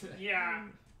confirmed. Yeah.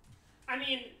 I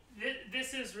mean,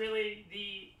 this is really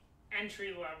the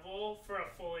entry level for a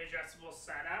fully adjustable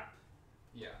setup.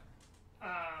 Yeah.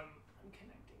 I'm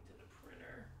connecting to the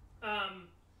printer.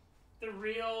 The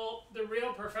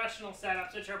real professional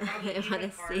setups, which are probably I even want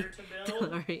to see harder to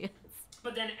build. DeLoreans.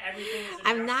 But then everything is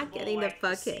I'm not adjustable, getting like the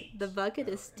bucket. seat. The bucket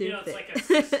is You know, stupid. it's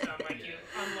like a system. Like you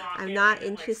unlock it I'm and not it,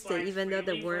 interested, like, even though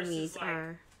the freely versus, wormies like,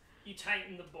 are You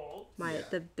tighten the bolt.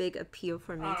 the big appeal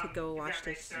for me to go if watch that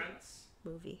makes this sense.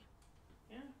 movie.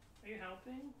 Yeah. Are you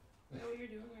helping? Is that what you're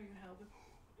doing? Are you helping?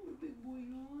 Oh, big boy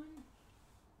yawn.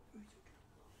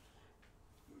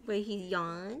 Wait, he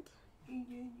yawned? He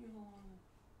did yawn.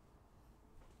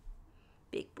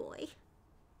 Big boy.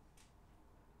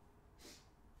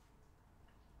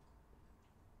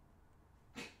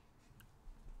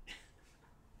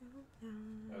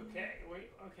 Okay, wait.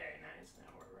 Okay, nice.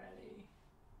 Now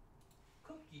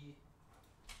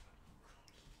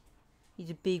He's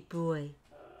a big boy.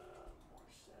 More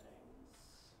settings.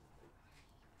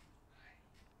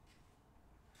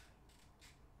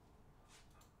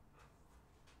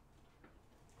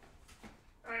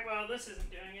 Alright, well, this isn't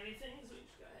doing anything, so we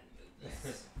just go ahead and move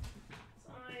this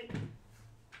side.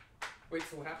 Wait,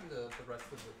 so what happened to the rest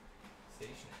of the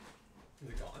station? Is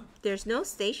it gone? There's no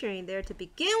stationery there to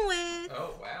begin with.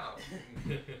 Oh, wow.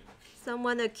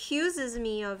 Someone accuses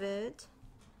me of it.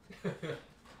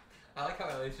 I like how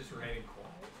Ellie's just remaining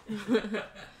quiet.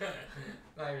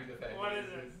 Not even defending. What is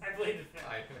it? I played the film.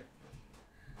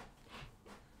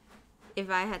 If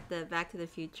I had the Back to the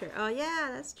Future. Oh, yeah,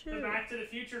 that's The true. Back to the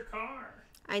Future car.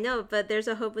 I know, but there's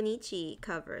a Hobonichi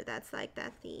cover that's like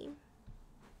that theme.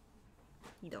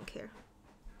 You don't care.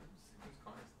 Whose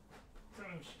car is Some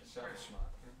it? shit. Shut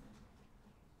schmuck.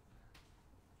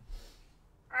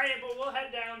 Alright, but we'll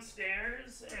head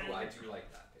downstairs. And Oh, I do like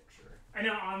that picture. I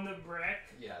know, on the brick.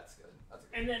 Yeah, it's good. That's a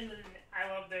good And then I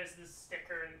love there's this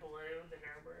sticker in blue, the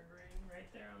Nürburgring, right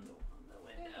there on the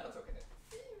window. Yeah, that's okay.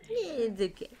 Yeah, it's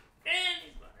okay. And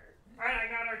he's buttered. Alright,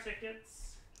 I got our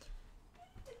tickets.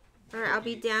 Alright, I'll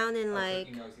be down in He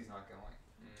like... knows he's not going.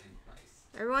 Nice.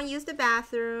 Everyone use the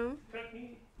bathroom.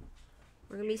 Cookie.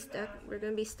 We're gonna be stuck. We're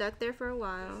gonna be stuck there for a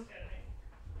while. Just kidding.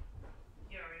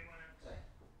 You already went outside.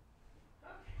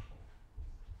 Okay.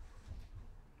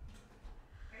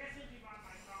 I guess if you bought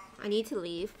my coffee. I need to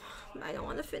leave. I don't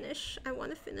want to finish. I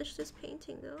want to finish this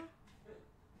painting though. I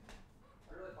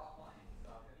really bought mine. So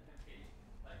I'm gonna pay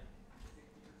like 60%.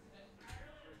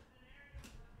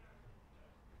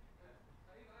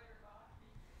 How do you buy your coffee?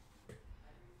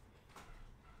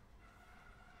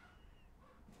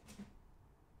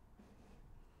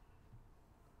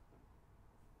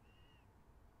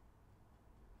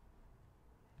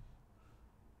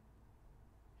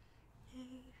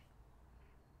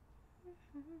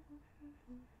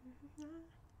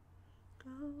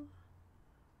 Go.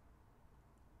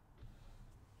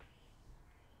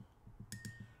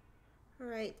 All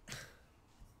right.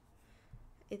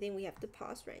 I think we have to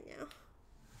pause right now.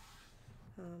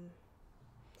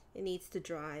 It needs to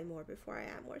dry more before I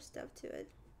add more stuff to it.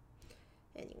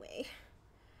 Anyway.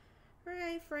 All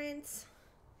right, friends.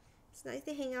 It's nice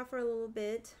to hang out for a little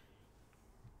bit.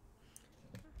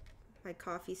 My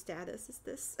coffee status is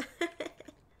this.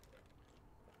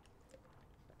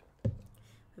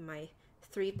 My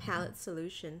 3-palette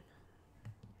solution.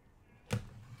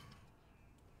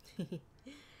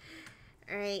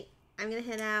 Alright, I'm gonna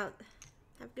head out.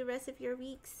 Have a good rest of your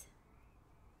weeks.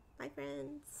 Bye,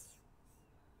 friends.